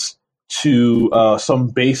methods to some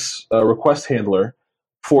base request handler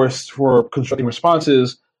for constructing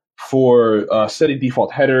responses, for setting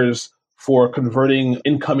default headers, for converting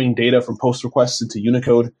incoming data from post requests into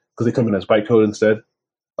Unicode, because they come in as bytecode instead.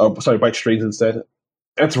 Byte strings instead.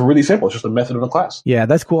 It's really simple. It's just a method in a class. Yeah,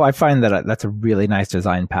 that's cool. I find that that's a really nice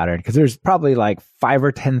design pattern because there's probably like 5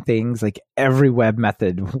 or 10 things like every web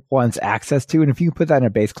method wants access to. And if you put that in a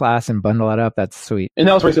base class and bundle it up, that's sweet. And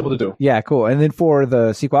that was very simple to do. Yeah, cool. And then for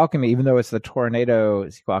the SQL Alchemy, even though it's the Tornado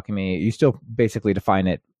SQL Alchemy, you still basically define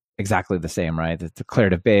it exactly the same, right? The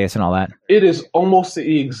declarative base and all that. It is almost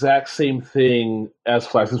the exact same thing as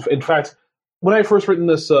Flask. In fact, when I first written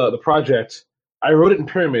the project, I wrote it in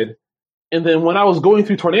Pyramid. And then when I was going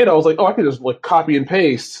through Tornado, I was like, I could just copy and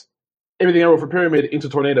paste everything I wrote for Pyramid into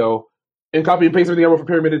Tornado and copy and paste everything I wrote for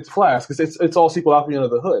Pyramid into Flask, because it's all SQL Alchemy under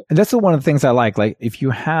the hood. And that's one of the things I like. Like if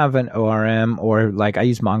you have an ORM or like I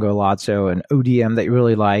use Mongo a lot, so an ODM that you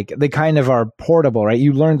really like, they kind of are portable, right?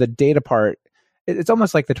 You learn the data part. It's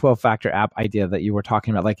almost like the 12-factor app idea that you were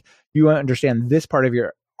talking about. Like you understand this part of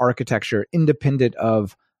your architecture independent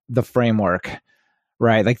of the framework.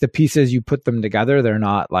 Right, like the pieces you put them together, they're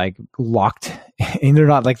not like locked, and they're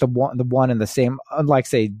not like the one and the same. Unlike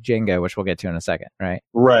say Django, which we'll get to in a second. Right.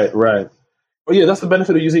 Right. Well, yeah, that's the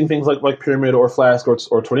benefit of using things like Pyramid or Flask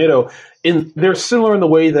or Tornado. They're similar in the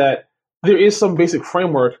way that there is some basic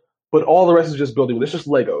framework, but all the rest is just building. It's just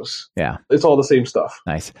Legos. Yeah, it's all the same stuff.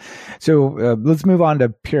 Nice. So let's move on to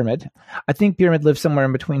Pyramid. I think Pyramid lives somewhere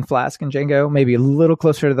in between Flask and Django, maybe a little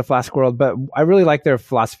closer to the Flask world, but I really like their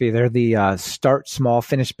philosophy. They're the start small,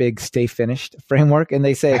 finish big, stay finished framework. And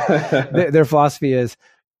they say their philosophy is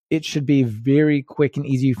it should be very quick and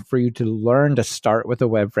easy for you to learn to start with a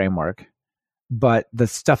web framework. But the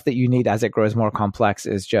stuff that you need as it grows more complex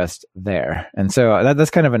is just there. And so that's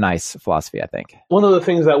kind of a nice philosophy, I think. One of the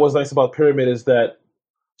things that was nice about Pyramid is that,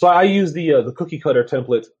 so I use the cookie cutter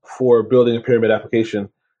template for building a Pyramid application,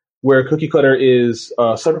 where cookie cutter is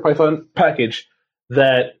a CircuitPython package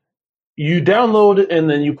that you download and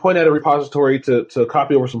then you point at a repository to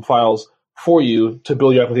copy over some files for you to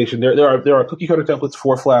build your application. There are cookie cutter templates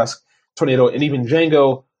for Flask, Tornado, and even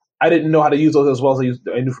Django. I didn't know how to use those as well as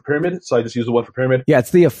I knew for Pyramid, so I just used the one for Pyramid. Yeah,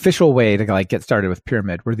 it's the official way to like get started with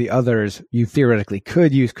Pyramid, where the others you theoretically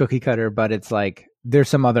could use cookie cutter, but it's like there's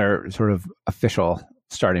some other sort of official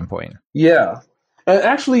starting point. Yeah. And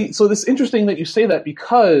actually, so it's interesting that you say that,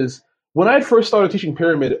 because when I first started teaching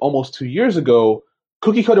Pyramid almost 2 years ago,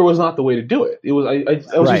 cookie cutter was not the way to do it. It was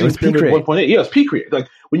I was using Pyramid 1.8. Yeah, it's pcreate. Like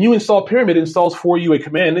when you install Pyramid, it installs for you a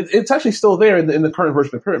command. It's actually still there in the current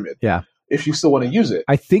version of Pyramid. Yeah. If you still want to use it.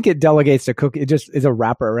 I think it delegates to cookie. It just is a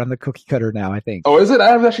wrapper around the cookie cutter now, I think. Oh, is it? I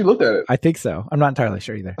haven't actually looked at it. I think so. I'm not entirely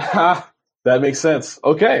sure either. That makes sense.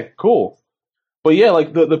 Okay, cool. But yeah,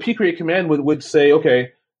 like the pcreate command would say,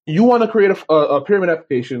 okay, you want to create a Pyramid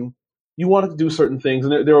application. You want it to do certain things.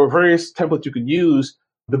 And there are various templates you can use.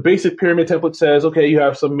 The basic Pyramid template says, okay, you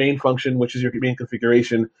have some main function, which is your main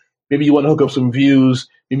configuration. Maybe you want to hook up some views.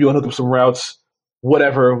 Maybe you want to hook up some routes.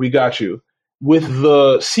 Whatever, we got you. With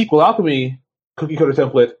the SQL Alchemy cookie cutter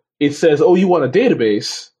template, it says, oh, you want a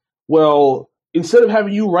database? Well, instead of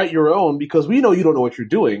having you write your own, because we know you don't know what you're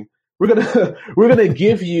doing, we're gonna we're gonna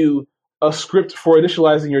give you a script for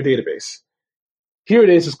initializing your database. Here it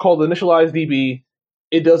is. It's called Initialize DB.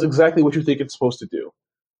 It does exactly what you think it's supposed to do,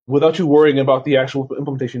 without you worrying about the actual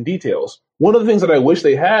implementation details. One of the things that I wish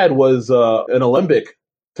they had was an Alembic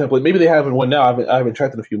template. Maybe they haven't one now. I haven't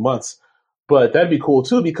tracked in a few months, but that'd be cool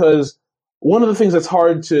too, because one of the things that's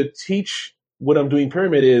hard to teach when I'm doing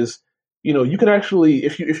Pyramid is, you can actually,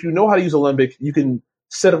 if you know how to use Alembic, you can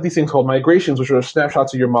set up these things called migrations, which are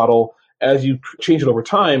snapshots of your model as you change it over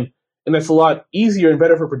time, and that's a lot easier and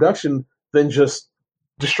better for production than just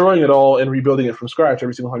destroying it all and rebuilding it from scratch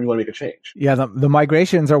every single time you want to make a change. Yeah, the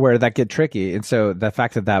migrations are where that get tricky, and so the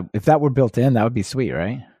fact that if that were built in, that would be sweet,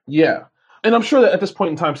 right? Yeah, and I'm sure that at this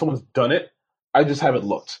point in time, someone's done it. I just haven't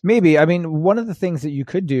looked. Maybe. I mean, one of the things that you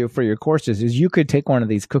could do for your courses is you could take one of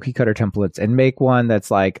these cookie cutter templates and make one that's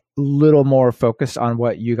like a little more focused on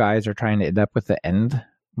what you guys are trying to end up with the end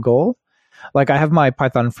goal. Like I have my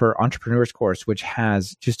Python for Entrepreneurs course, which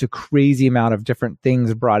has just a crazy amount of different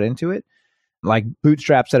things brought into it, like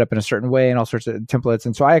Bootstrap set up in a certain way and all sorts of templates.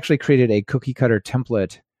 And so I actually created a cookie cutter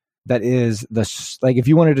template that is like if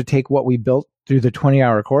you wanted to take what we built through the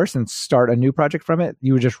 20-hour course and start a new project from it,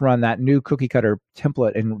 you would just run that new cookie cutter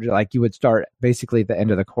template and like you would start basically at the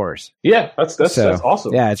end of the course. Yeah, that's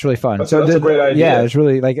awesome. Yeah, it's really fun. That's a great idea. Yeah, it's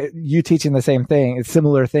really like you teaching the same thing. It's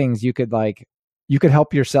similar things. You could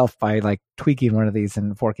help yourself by like tweaking one of these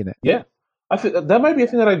and forking it. Yeah, I think that might be a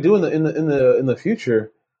thing that I do in the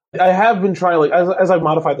future. I have been trying, like as I've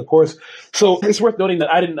modified the course. So it's worth noting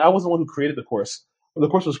that I wasn't the one who created the course. The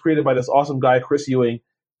course was created by this awesome guy, Chris Ewing,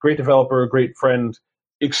 great developer, great friend,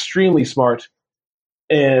 extremely smart,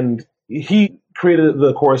 and he created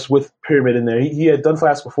the course with Pyramid in there. He had done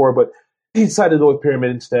Flask before, but he decided to go with Pyramid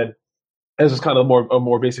instead, as just kind of a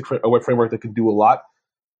more basic web framework that can do a lot.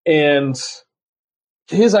 And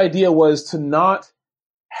his idea was to not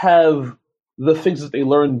have the things that they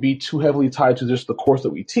learn be too heavily tied to just the course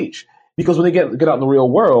that we teach. Because when they get out in the real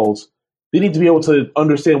world, they need to be able to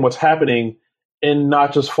understand what's happening and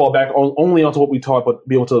not just fall back only onto what we taught, but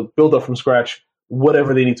be able to build up from scratch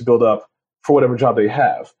whatever they need to build up for whatever job they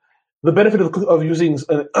have. The benefit of using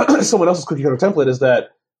someone else's cookie cutter template is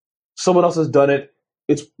that someone else has done it.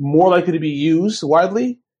 It's more likely to be used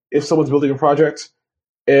widely if someone's building a project,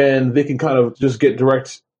 and they can kind of just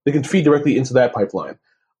they can feed directly into that pipeline.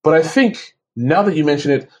 But I think now that you mention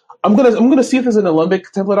it, I'm gonna see if there's an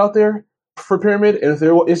Alembic template out there for Pyramid, and if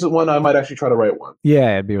there isn't one, I might actually try to write one.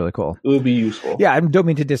 Yeah, it'd be really cool. It would be useful. Yeah, I don't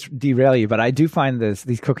mean to derail you, but I do find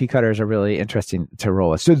these cookie cutters are really interesting to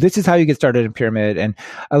roll with. So this is how you get started in Pyramid, and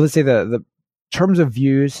let's say the terms of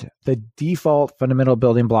views, the default fundamental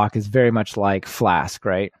building block is very much like Flask,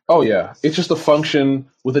 right? Oh yeah, it's just a function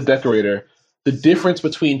with a decorator. The difference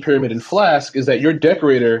between Pyramid and Flask is that your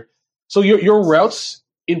decorator, so your routes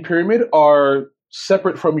in Pyramid are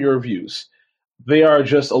separate from your views. They are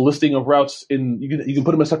just a listing of routes you can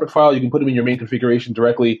put them in a separate file, you can put them in your main configuration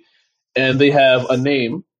directly, and they have a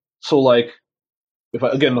name. So like,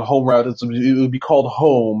 again, the home route, it would be called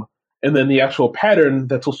home, and then the actual pattern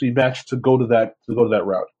that's supposed to be matched to go to that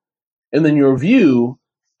route. And then your view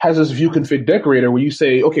has this view config decorator where you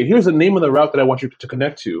say, okay, here's the name of the route that I want you to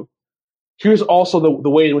connect to. Here's also the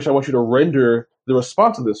way in which I want you to render the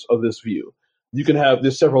response of this view.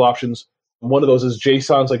 There's several options. One of those is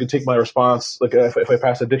JSON, so I can take my response, like if I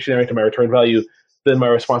pass a dictionary to my return value, then my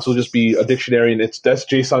response will just be a dictionary, and that's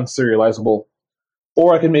JSON serializable.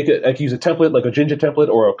 Or I can use a template, like a Jinja template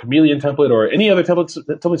or a Chameleon template or any other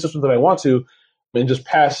template system that I want to, and just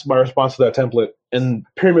pass my response to that template, and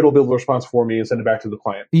Pyramid will build the response for me and send it back to the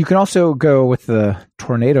client. You can also go with the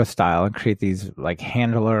Tornado style and create these like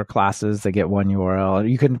handler classes that get one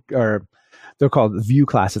URL. They're called view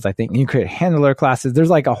classes, I think. You create handler classes.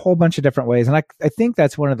 There's like a whole bunch of different ways. And I think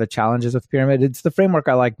that's one of the challenges with Pyramid. It's the framework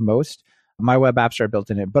I like most. My web apps are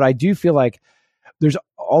built in it. But I do feel like there's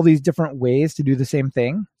all these different ways to do the same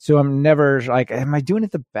thing. So I'm never like, am I doing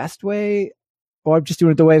it the best way? Or I'm just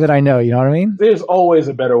doing it the way that I know. You know what I mean? There's always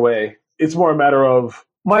a better way. It's more a matter of,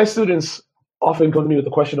 my students often come to me with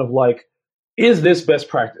the question of like, is this best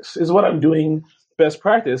practice? Is what I'm doing best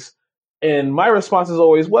practice? And my response is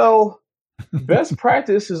always, well, best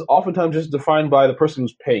practice is oftentimes just defined by the person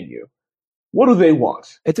who's paying you. What do they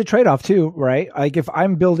want? It's a trade-off too, right? Like if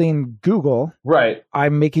I'm building Google, right,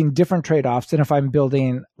 I'm making different trade-offs than if I'm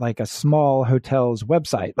building like a small hotel's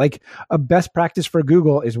website. Like a best practice for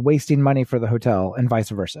Google is wasting money for the hotel and vice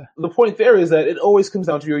versa. The point there is that it always comes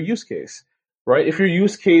down to your use case, right? If your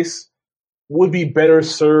use case would be better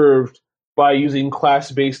served by using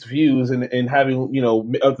class-based views and having,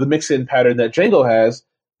 the mix-in pattern that Django has,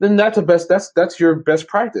 then that's your best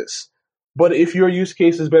practice. But if your use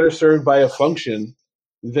case is better served by a function,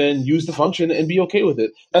 then use the function and be okay with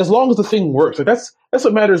it. As long as the thing works. Like that's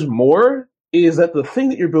what matters more, is that the thing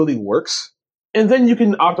that you're building works, and then you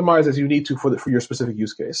can optimize as you need to for your specific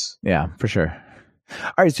use case. Yeah, for sure.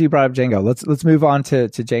 All right, so you brought up Django. Let's move on to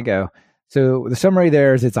Django. So the summary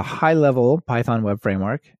there is it's a high-level Python web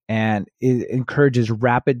framework, and it encourages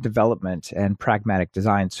rapid development and pragmatic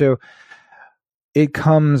design. So it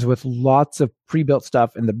comes with lots of pre-built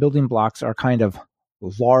stuff, and the building blocks are kind of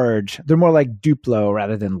large. They're more like Duplo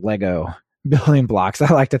rather than Lego building blocks.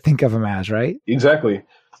 I like to think of them as, right? Exactly.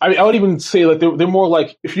 I mean, I would even say like they're more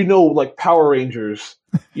like, if you know, like Power Rangers,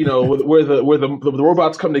 you know, where the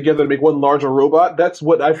robots come together to make one larger robot. That's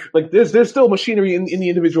what I like. There's still machinery in the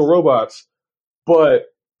individual robots, but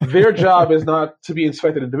their job is not to be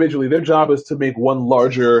inspected individually. Their job is to make one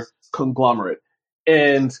larger conglomerate.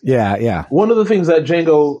 And yeah, one of the things that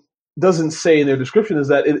Django doesn't say in their description is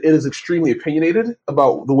that it is extremely opinionated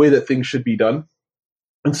about the way that things should be done.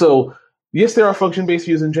 And so, yes, there are function-based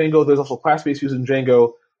views in Django. There's also class-based views in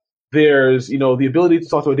Django. There's, you know, the ability to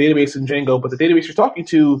talk to a database in Django, but the database you're talking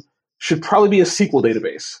to should probably be a SQL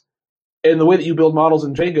database. And the way that you build models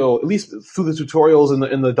in Django, at least through the tutorials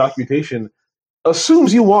and the documentation,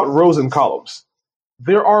 assumes you want rows and columns.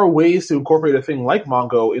 There are ways to incorporate a thing like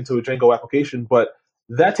Mongo into a Django application, but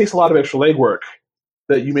that takes a lot of extra legwork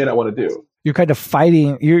that you may not want to do. You're kind of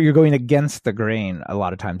fighting, you're going against the grain a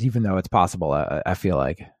lot of times, even though it's possible, I feel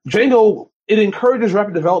like. Django, it encourages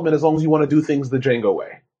rapid development as long as you want to do things the Django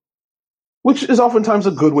way, which is oftentimes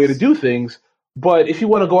a good way to do things. But if you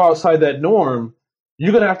want to go outside that norm,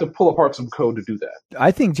 you're going to have to pull apart some code to do that.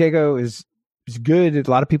 I think Django is good.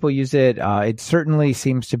 A lot of people use it. It certainly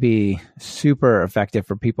seems to be super effective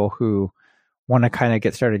for people who want to kind of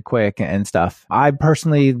get started quick and stuff. I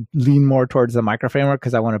personally lean more towards the micro framework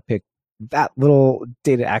because I want to pick that little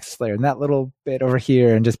data access layer and that little bit over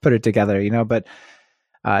here and just put it together, you know, but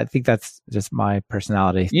I think that's just my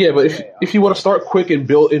personality. Yeah, but if you want to start quick and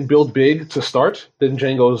build big to start, then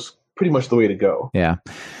Django's pretty much the way to go. Yeah.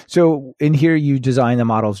 So in here, you design the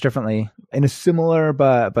models differently in a similar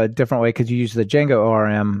but different way because you use the Django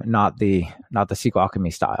ORM, not the SQL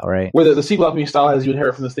Alchemy style, right? Where the SQL Alchemy style has you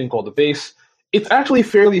inherit from this thing called the base. It's actually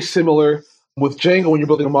fairly similar with Django. When you're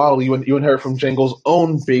building a model, you inherit from Django's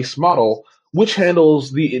own base model, which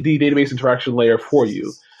handles the database interaction layer for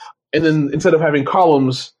you. And then instead of having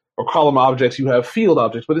columns or column objects, you have field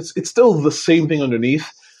objects, but it's still the same thing underneath.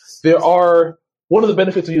 One of the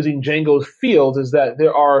benefits of using Django's fields is that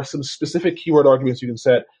there are some specific keyword arguments you can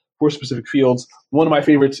set for specific fields. One of my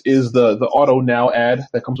favorites is the auto now add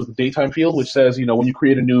that comes with the datetime field, which says, you know, when you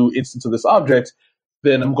create a new instance of this object,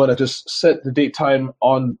 then I'm going to just set the date time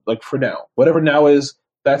on, like, for now. Whatever now is,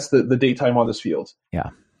 that's the date time on this field. Yeah.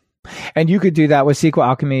 And you could do that with SQL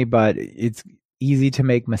Alchemy, but it's easy to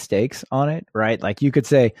make mistakes on it, right? Like you could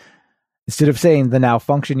say, instead of saying the now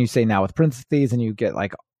function, you say now with parentheses, and you get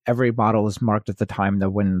like every model is marked at the time that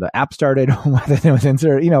when the app started, whether it was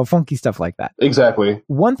inserted, you know, funky stuff like that. Exactly.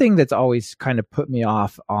 One thing that's always kind of put me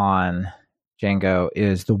off on Django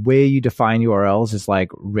is the way you define URLs is like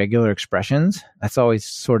regular expressions. That's always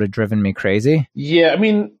sort of driven me crazy. Yeah, I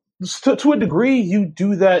mean, to a degree, you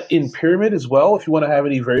do that in Pyramid as well if you want to have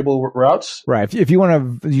any variable routes. Right. If you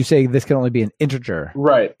want to, you say this can only be an integer.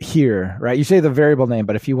 Right. Here, right? You say the variable name,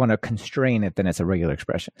 but if you want to constrain it, then it's a regular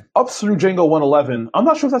expression. Up through Django 1.11, I'm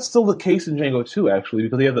not sure if that's still the case in Django 2, actually,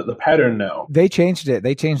 because they have the pattern now. They changed it.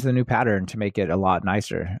 They changed the new pattern to make it a lot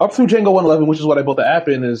nicer. Up through Django 1.11, which is what I built the app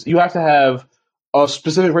in, is you have to have a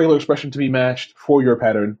specific regular expression to be matched for your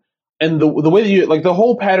pattern. And the way that you, like, the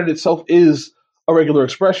whole pattern itself is a regular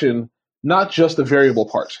expression, not just the variable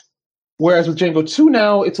part. Whereas with Django 2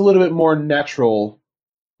 now, it's a little bit more natural,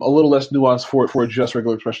 a little less nuanced for just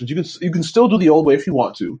regular expressions. You can still do the old way if you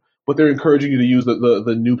want to, but they're encouraging you to use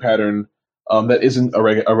the new pattern that isn't a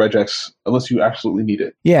regex unless you absolutely need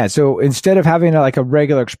it. Yeah, so instead of having like a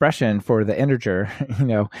regular expression for the integer, you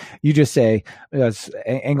know, you just say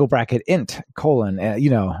angle bracket int colon, you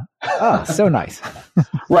know, so nice.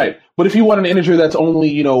 Right, but if you want an integer that's only,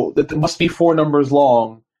 you know, that must be 4 numbers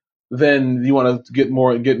long, then you want to get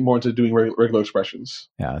more into doing regular expressions.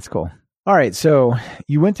 Yeah, that's cool. All right, so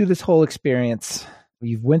you went through this whole experience.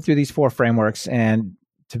 You went through these 4 frameworks, and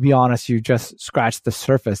to be honest, you just scratched the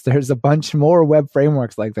surface. There's a bunch more web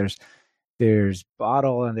frameworks. Like there's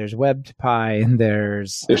Bottle, and there's WebPy, and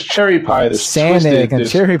there's CherryPy, there's Sanic, Twisted, and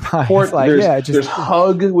CherryPy. Port, like, there's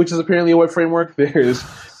Hug, which is apparently a web framework. There's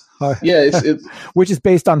it's which is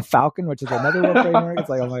based on Falcon, which is another web framework. It's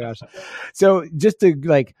like, oh my gosh. So just to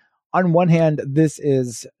like, on one hand, this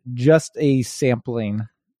is just a sampling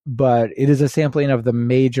but it is a sampling of the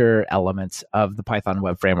major elements of the Python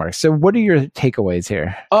web framework. So what are your takeaways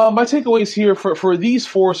here? My takeaways here for these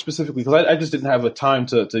four specifically, because I just didn't have the time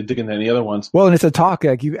to dig into any other ones. Well, and it's a talk.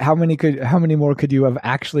 Like, how many more could you have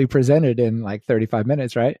actually presented in like 35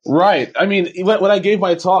 minutes, right? Right. I mean, when I gave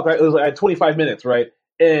my talk, it was at 25 minutes, right?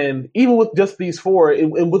 And even with just these four,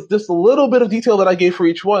 and with just a little bit of detail that I gave for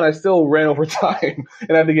each one, I still ran over time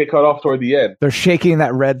and had to get cut off toward the end. They're shaking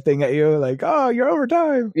that red thing at you like, oh, you're over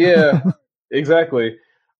time. Yeah, exactly.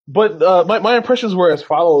 But my impressions were as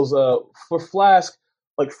follows. For Flask,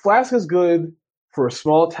 like Flask is good for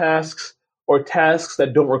small tasks or tasks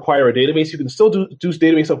that don't require a database. You can still do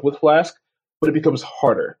database stuff with Flask, but it becomes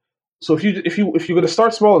harder. So if you're going to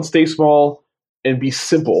start small and stay small and be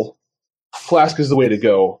simple, Flask is the way to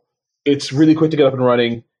go. It's really quick to get up and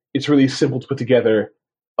running. It's really simple to put together,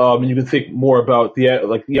 and you can think more about the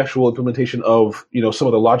actual implementation of some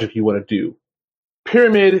of the logic you want to do.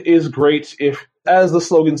 Pyramid is great if, as the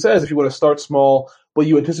slogan says, if you want to start small but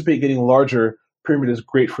you anticipate getting larger. Pyramid is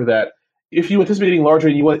great for that. If you anticipate getting larger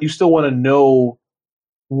and you still want to know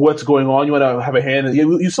what's going on, you want to have a hand, and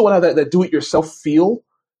you still want to have that do-it-yourself feel.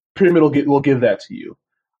 Pyramid will give that to you.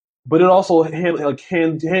 But it also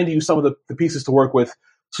hand you some of the pieces to work with,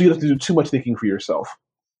 so you don't have to do too much thinking for yourself.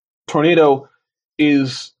 Tornado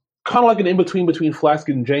is kind of like an in-between between Flask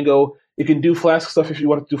and Django. It can do Flask stuff if you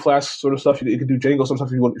want to do Flask sort of stuff. It can do Django sort of stuff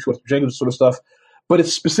if you want to do Django sort of stuff. But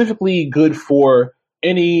it's specifically good for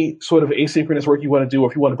any sort of asynchronous work you want to do, or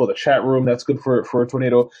if you want to build a chat room, that's good for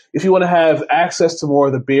Tornado. If you want to have access to more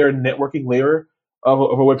of the bare networking layer of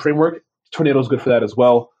a web framework, Tornado is good for that as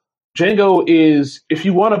well. Django is, if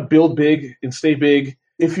you want to build big and stay big,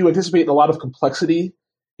 if you anticipate a lot of complexity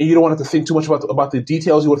and you don't want to have to think too much about the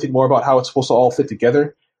details, you want to think more about how it's supposed to all fit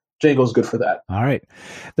together, Django is good for that. All right.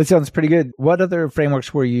 That sounds pretty good. What other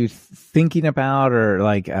frameworks were you thinking about, or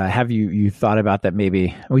have you thought about that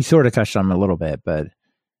maybe? We sort of touched on them a little bit, but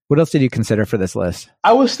what else did you consider for this list?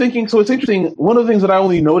 I was thinking, so it's interesting, one of the things that I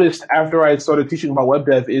only noticed after I had started teaching about web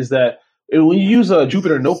dev is that when you use a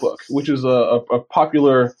Jupyter Notebook, which is a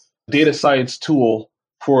popular data science tool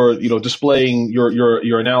for displaying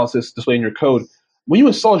your analysis, displaying your code. When you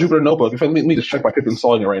install Jupyter Notebook, in fact, let me just check my Pip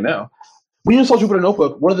installing it right now. When you install Jupyter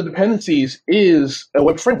Notebook, one of the dependencies is a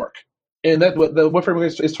web framework, and the web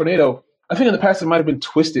framework is Tornado. I think in the past it might have been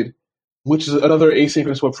Twisted, which is another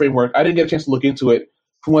asynchronous web framework. I didn't get a chance to look into it.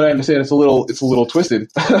 From what I understand, it's a little twisted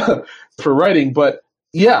for writing, but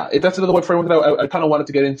yeah, that's another web framework that I kind of wanted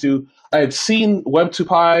to get into. I had seen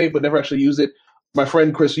Web2Py, but never actually used it. My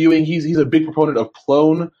friend Chris Ewing, he's a big proponent of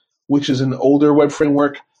Plone, which is an older web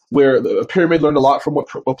framework where Pyramid learned a lot from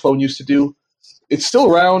what Plone used to do. It's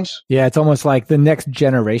still around. Yeah, it's almost like the next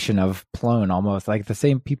generation of Plone, almost. Like the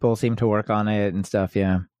same people seem to work on it and stuff,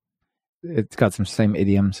 yeah. It's got some same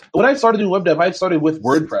idioms. When I started doing web dev, I started with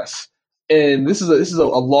WordPress. And this is a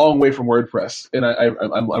long way from WordPress. And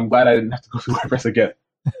I'm glad I didn't have to go through WordPress again.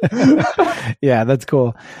 Yeah, that's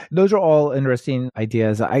cool. Those are all interesting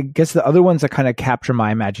ideas. I guess the other ones that kind of capture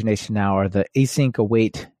my imagination now are the async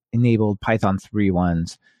await enabled Python 3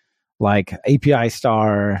 ones, like API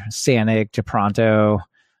Star, Sanic, Gepronto,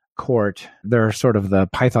 Court. They're sort of the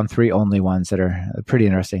Python 3 only ones that are pretty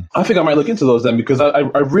interesting. I think I might look into those then, because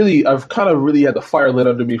I've kind of really had the fire lit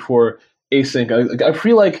under me for async. I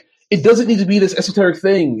feel like it doesn't need to be this esoteric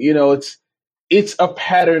thing. It's a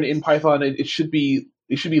pattern in Python. It should be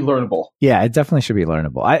learnable. Yeah, it definitely should be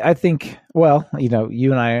learnable. I think, well,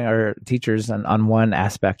 you and I are teachers on one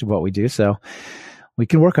aspect of what we do, so we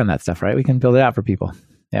can work on that stuff, right? We can build it out for people.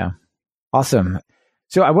 Yeah. Awesome.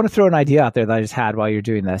 So I want to throw an idea out there that I just had while you're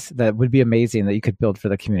doing this that would be amazing that you could build for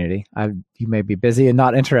the community. You may be busy and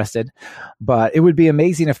not interested, but it would be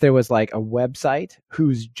amazing if there was like a website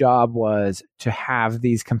whose job was to have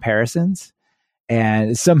these comparisons.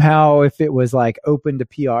 And somehow if it was like open to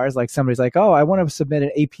PRs, like somebody's like, oh, I want to submit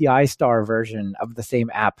an API Star version of the same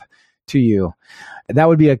app to you. That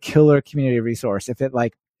would be a killer community resource if it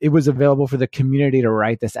was available for the community to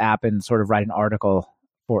write this app and sort of write an article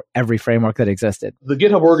for every framework that existed. The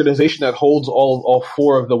GitHub organization that holds all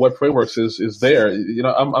four of the web frameworks is there.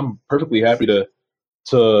 I'm perfectly happy to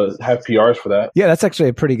have PRs for that. Yeah, that's actually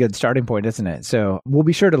a pretty good starting point, isn't it? So we'll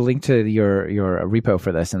be sure to link to your repo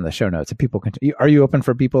for this in the show notes. If people can, are you open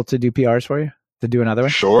for people to do PRs for you, to do another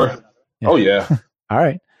one? Sure. Yeah. Oh yeah. All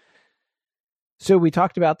right. So we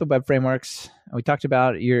talked about the web frameworks. We talked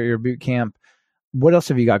about your boot camp. What else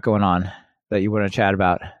have you got going on that you want to chat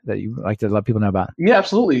about, that you like to let people know about? Yeah,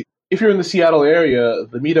 absolutely. If you're in the Seattle area,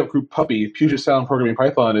 the meetup group Puppy, Puget Sound Programming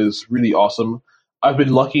Python, is really awesome. I've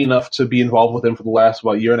been lucky enough to be involved with them for the last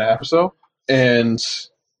about year and a half or so. And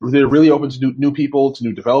They're really open to new people, to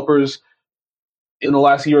new developers. In the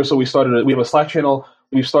last year or so, we have a Slack channel.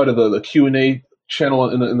 We've started the Q&A channel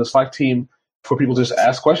in the Slack team for people to just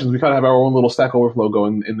ask questions. We kind of have our own little Stack Overflow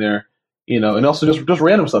going in there, and also just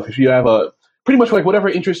random stuff. If you have pretty much like whatever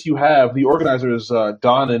interest you have, the organizers,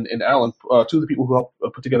 Don and Alan, two of the people who help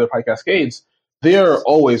put together PyCascades, they are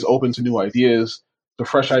always open to new ideas, to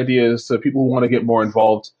fresh ideas, to people who want to get more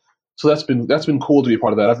involved. So that's been cool to be a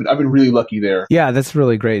part of that. I've been really lucky there. Yeah, that's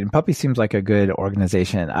really great. And Puppy seems like a good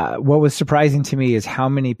organization. What was surprising to me is how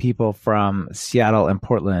many people from Seattle and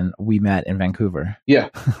Portland we met in Vancouver. Yeah.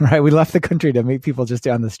 Right. We left the country to meet people just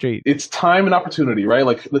down the street. It's time and opportunity, right?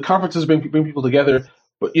 Like the conferences bring people together.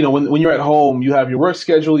 But when you're at home, you have your work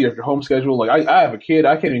schedule, you have your home schedule. Like I have a kid,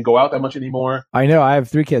 I can't even go out that much anymore. I know. I have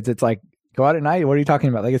 3 kids. It's like, go out at night? What are you talking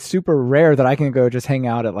about? Like, it's super rare that I can go just hang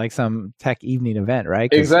out at like some tech evening event, right?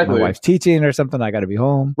 Exactly. My wife's teaching or something. I got to be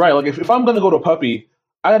home. Right. Like if I'm going to go to Puppy,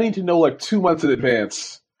 I need to know like 2 months in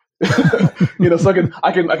advance. So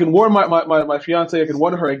I can warn my fiance. I can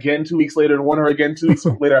warn her again 2 weeks later and warn her again 2 weeks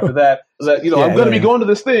later after that. I'm going to be going to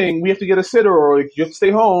this thing. We have to get a sitter, or like, you have to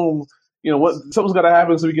stay home. Something's got to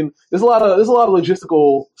happen so we can. There's a lot of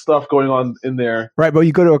logistical stuff going on in there. Right, but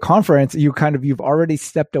you go to a conference, you've already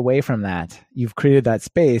stepped away from that. You've created that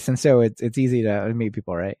space, and so it's easy to meet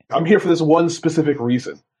people, right? I'm here for this one specific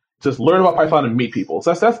reason: just learn about Python and meet people.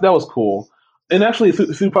 So that was cool. And actually,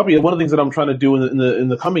 through Puppy, one of the things that I'm trying to do in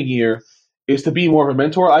the coming year is to be more of a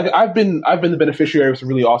mentor. I've been the beneficiary of some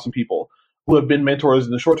really awesome people who have been mentors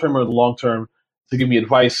in the short term or the long term, to give me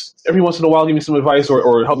advice. Every once in a while, give me some advice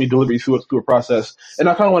or help me deliver through a process. And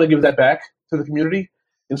I kind of want to give that back to the community.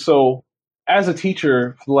 And so as a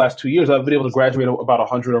teacher for the last 2 years, I've been able to graduate about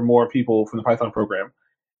 100 or more people from the Python program.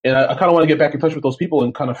 And I kind of want to get back in touch with those people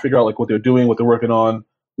and kind of figure out like what they're doing, what they're working on,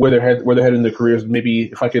 where they're heading in their careers.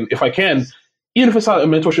 Maybe if I can, even if it's not a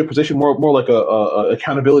mentorship position, more like a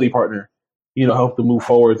accountability partner, help them move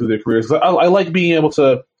forward through their careers. I like being able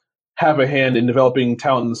to have a hand in developing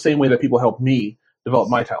talent in the same way that people help me develop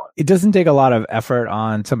my talent. It doesn't take a lot of effort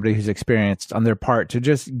on somebody who's experienced on their part to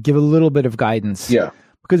just give a little bit of guidance. Yeah.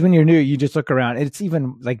 Because when you're new, you just look around. It's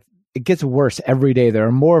even like it gets worse every day. There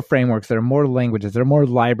are more frameworks. There are more languages. There are more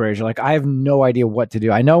libraries. You're like, I have no idea what to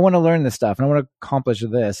do. I know I want to learn this stuff and I want to accomplish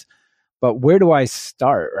this, but where do I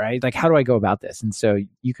start, right? Like, how do I go about this? And so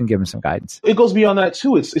you can give them some guidance. It goes beyond that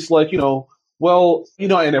too. It's like,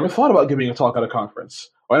 I never thought about giving a talk at a conference,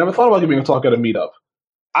 or I never thought about giving a talk at a meetup.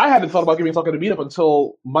 I hadn't thought about giving a talk at a meetup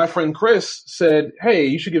until my friend Chris said, "Hey,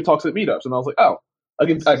 you should give talks at meetups." And I was like, "Oh, I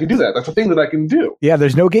can do that. That's a thing that I can do." Yeah,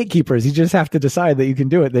 there's no gatekeepers. You just have to decide that you can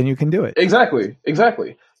do it. Then you can do it. Exactly.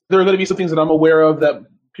 There are going to be some things that I'm aware of that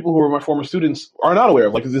people who are my former students are not aware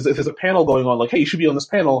of. Like, if there's a panel going on, like, "Hey, you should be on this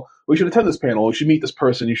panel. Or you should attend this panel. You should meet this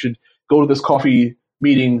person. You should go to this coffee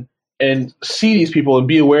meeting and see these people and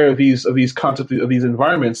be aware of these concepts, of these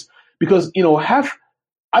environments." Because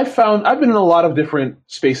I've been in a lot of different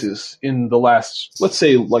spaces in the last, let's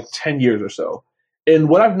say, like 10 years or so. And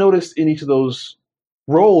what I've noticed in each of those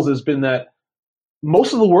roles has been that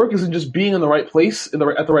most of the work isn't just being in the right place at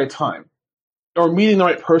the right time, or meeting the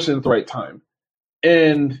right person at the right time.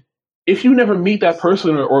 And if you never meet that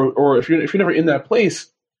person, or if you're never in that place,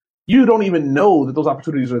 you don't even know that those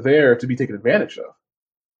opportunities are there to be taken advantage of.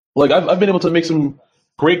 Like, I've been able to make some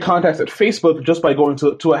great contacts at Facebook just by going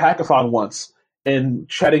to a hackathon once and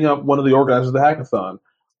chatting up one of the organizers of the hackathon.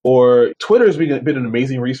 Or Twitter has been an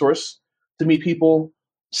amazing resource to meet people,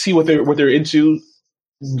 see what they're into,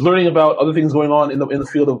 learning about other things going on in the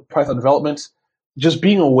field of Python development, just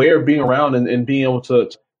being aware, being around, and being able to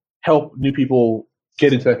help new people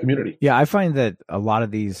get into that community. Yeah, I find that a lot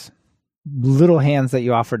of these little hands that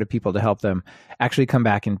you offer to people to help them actually come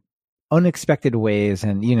back in unexpected ways.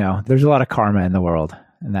 And, there's a lot of karma in the world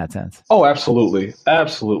in that sense. Oh, absolutely.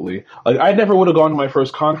 Absolutely. Like, I never would have gone to my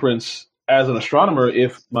first conference as an astronomer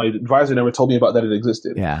if my advisor never told me about that it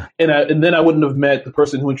existed. Yeah. And then I wouldn't have met the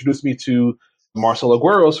person who introduced me to Marcel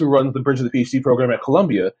Agueros, who runs the Bridge to the PhD program at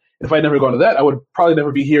Columbia. And if I'd never gone to that, I would probably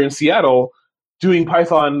never be here in Seattle doing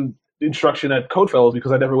Python instruction at Codefellows,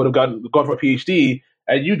 because I never would have gone for a PhD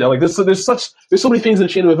at UW. Like, there's so many things in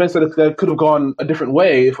the chain of events that could have gone a different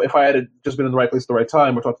way if I had just been in the right place at the right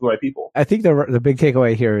time or talked to the right people. I think the big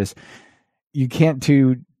takeaway here is you can't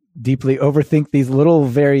too deeply overthink these little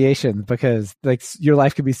variations, because like your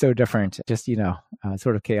life could be so different. Just,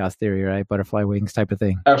 sort of chaos theory, right? Butterfly wings type of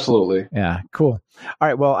thing. Absolutely. Yeah. Cool. All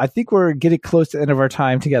right. Well, I think we're getting close to the end of our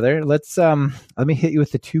time together. Let's, let me hit you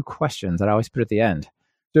with the 2 questions that I always put at the end.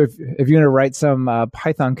 So if you're going to write some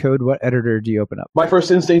Python code, what editor do you open up? My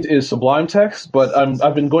first instinct is Sublime Text, but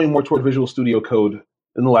I've been going more toward Visual Studio Code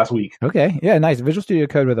in the last week. Okay. Yeah, nice. Visual Studio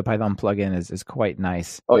Code with a Python plugin is quite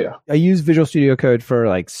nice. Oh, yeah. I use Visual Studio Code for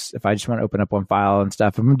like, if I just want to open up one file and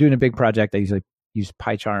stuff. If I'm doing a big project, I usually use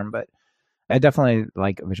PyCharm, but I definitely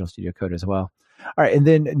like Visual Studio Code as well. All right. And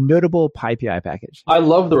then notable PyPI package. I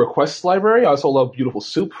love the requests library. I also love Beautiful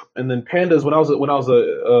Soup. And then Pandas, when I was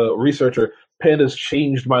a researcher, Pandas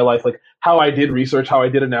changed my life. Like how I did research, how I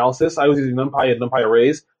did analysis. I was using NumPy and NumPy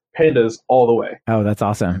arrays. Pandas all the way. Oh, that's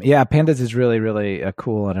awesome. Yeah, Pandas is really, really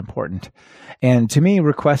cool and important. And to me,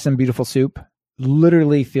 requests in Beautiful Soup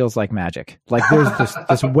literally feels like magic. Like there's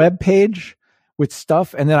this web page with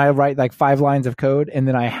stuff, and then I write like 5 lines of code, and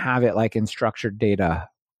then I have it like in structured data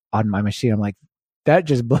on my machine. I'm like, that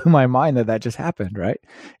just blew my mind that just happened, right?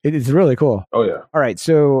 It is really cool. Oh, yeah. All right.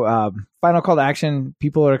 So final call to action.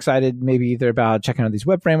 People are excited maybe either about checking out these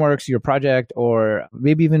web frameworks, your project, or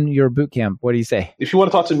maybe even your bootcamp. What do you say? If you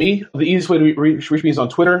want to talk to me, the easiest way to reach me is on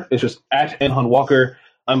Twitter. It's just @NHunWalker.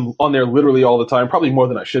 I'm on there literally all the time, probably more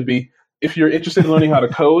than I should be. If you're interested in learning how to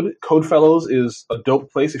code, CodeFellows is a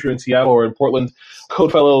dope place. If you're in Seattle or in Portland,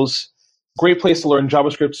 CodeFellows, great place to learn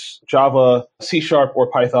JavaScript, Java, C#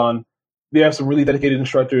 or Python. They have some really dedicated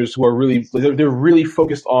instructors who are they're really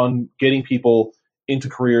focused on getting people into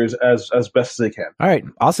careers as best as they can. All right.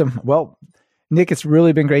 Awesome. Well, Nick, it's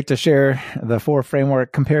really been great to share the 4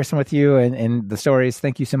 framework comparison with you and the stories.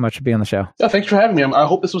 Thank you so much for being on the show. Yeah, thanks for having me. I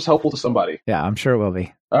hope this was helpful to somebody. Yeah, I'm sure it will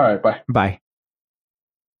be. All right. Bye. Bye.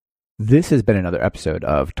 This has been another episode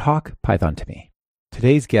of Talk Python to Me.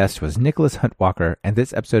 Today's guest was Nicholas Hunt Walker, and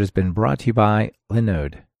this episode has been brought to you by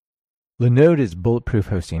Linode. Linode is bulletproof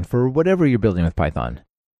hosting for whatever you're building with Python.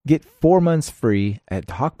 Get 4 months free at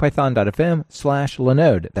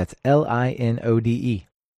talkpython.fm/Linode. That's Linode.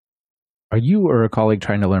 Are you or a colleague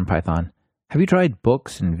trying to learn Python? Have you tried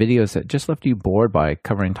books and videos that just left you bored by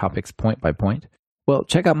covering topics point by point? Well,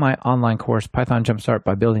 check out my online course, Python Jumpstart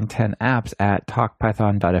by Building 10 Apps at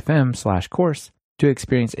talkpython.fm/course to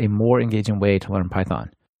experience a more engaging way to learn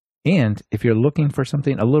Python. And if you're looking for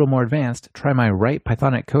something a little more advanced, try my Write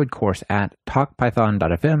Pythonic Code course at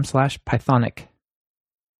talkpython.fm/Pythonic.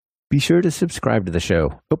 Be sure to subscribe to the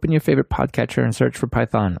show. Open your favorite podcatcher and search for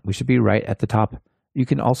Python. We should be right at the top. You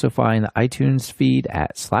can also find the iTunes feed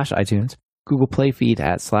at /iTunes, Google Play feed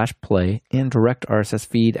at /Play, and direct RSS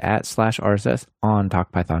feed at /RSS on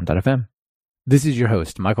talkpython.fm. This is your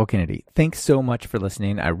host, Michael Kennedy. Thanks so much for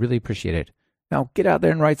listening. I really appreciate it. Now get out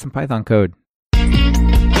there and write some Python code.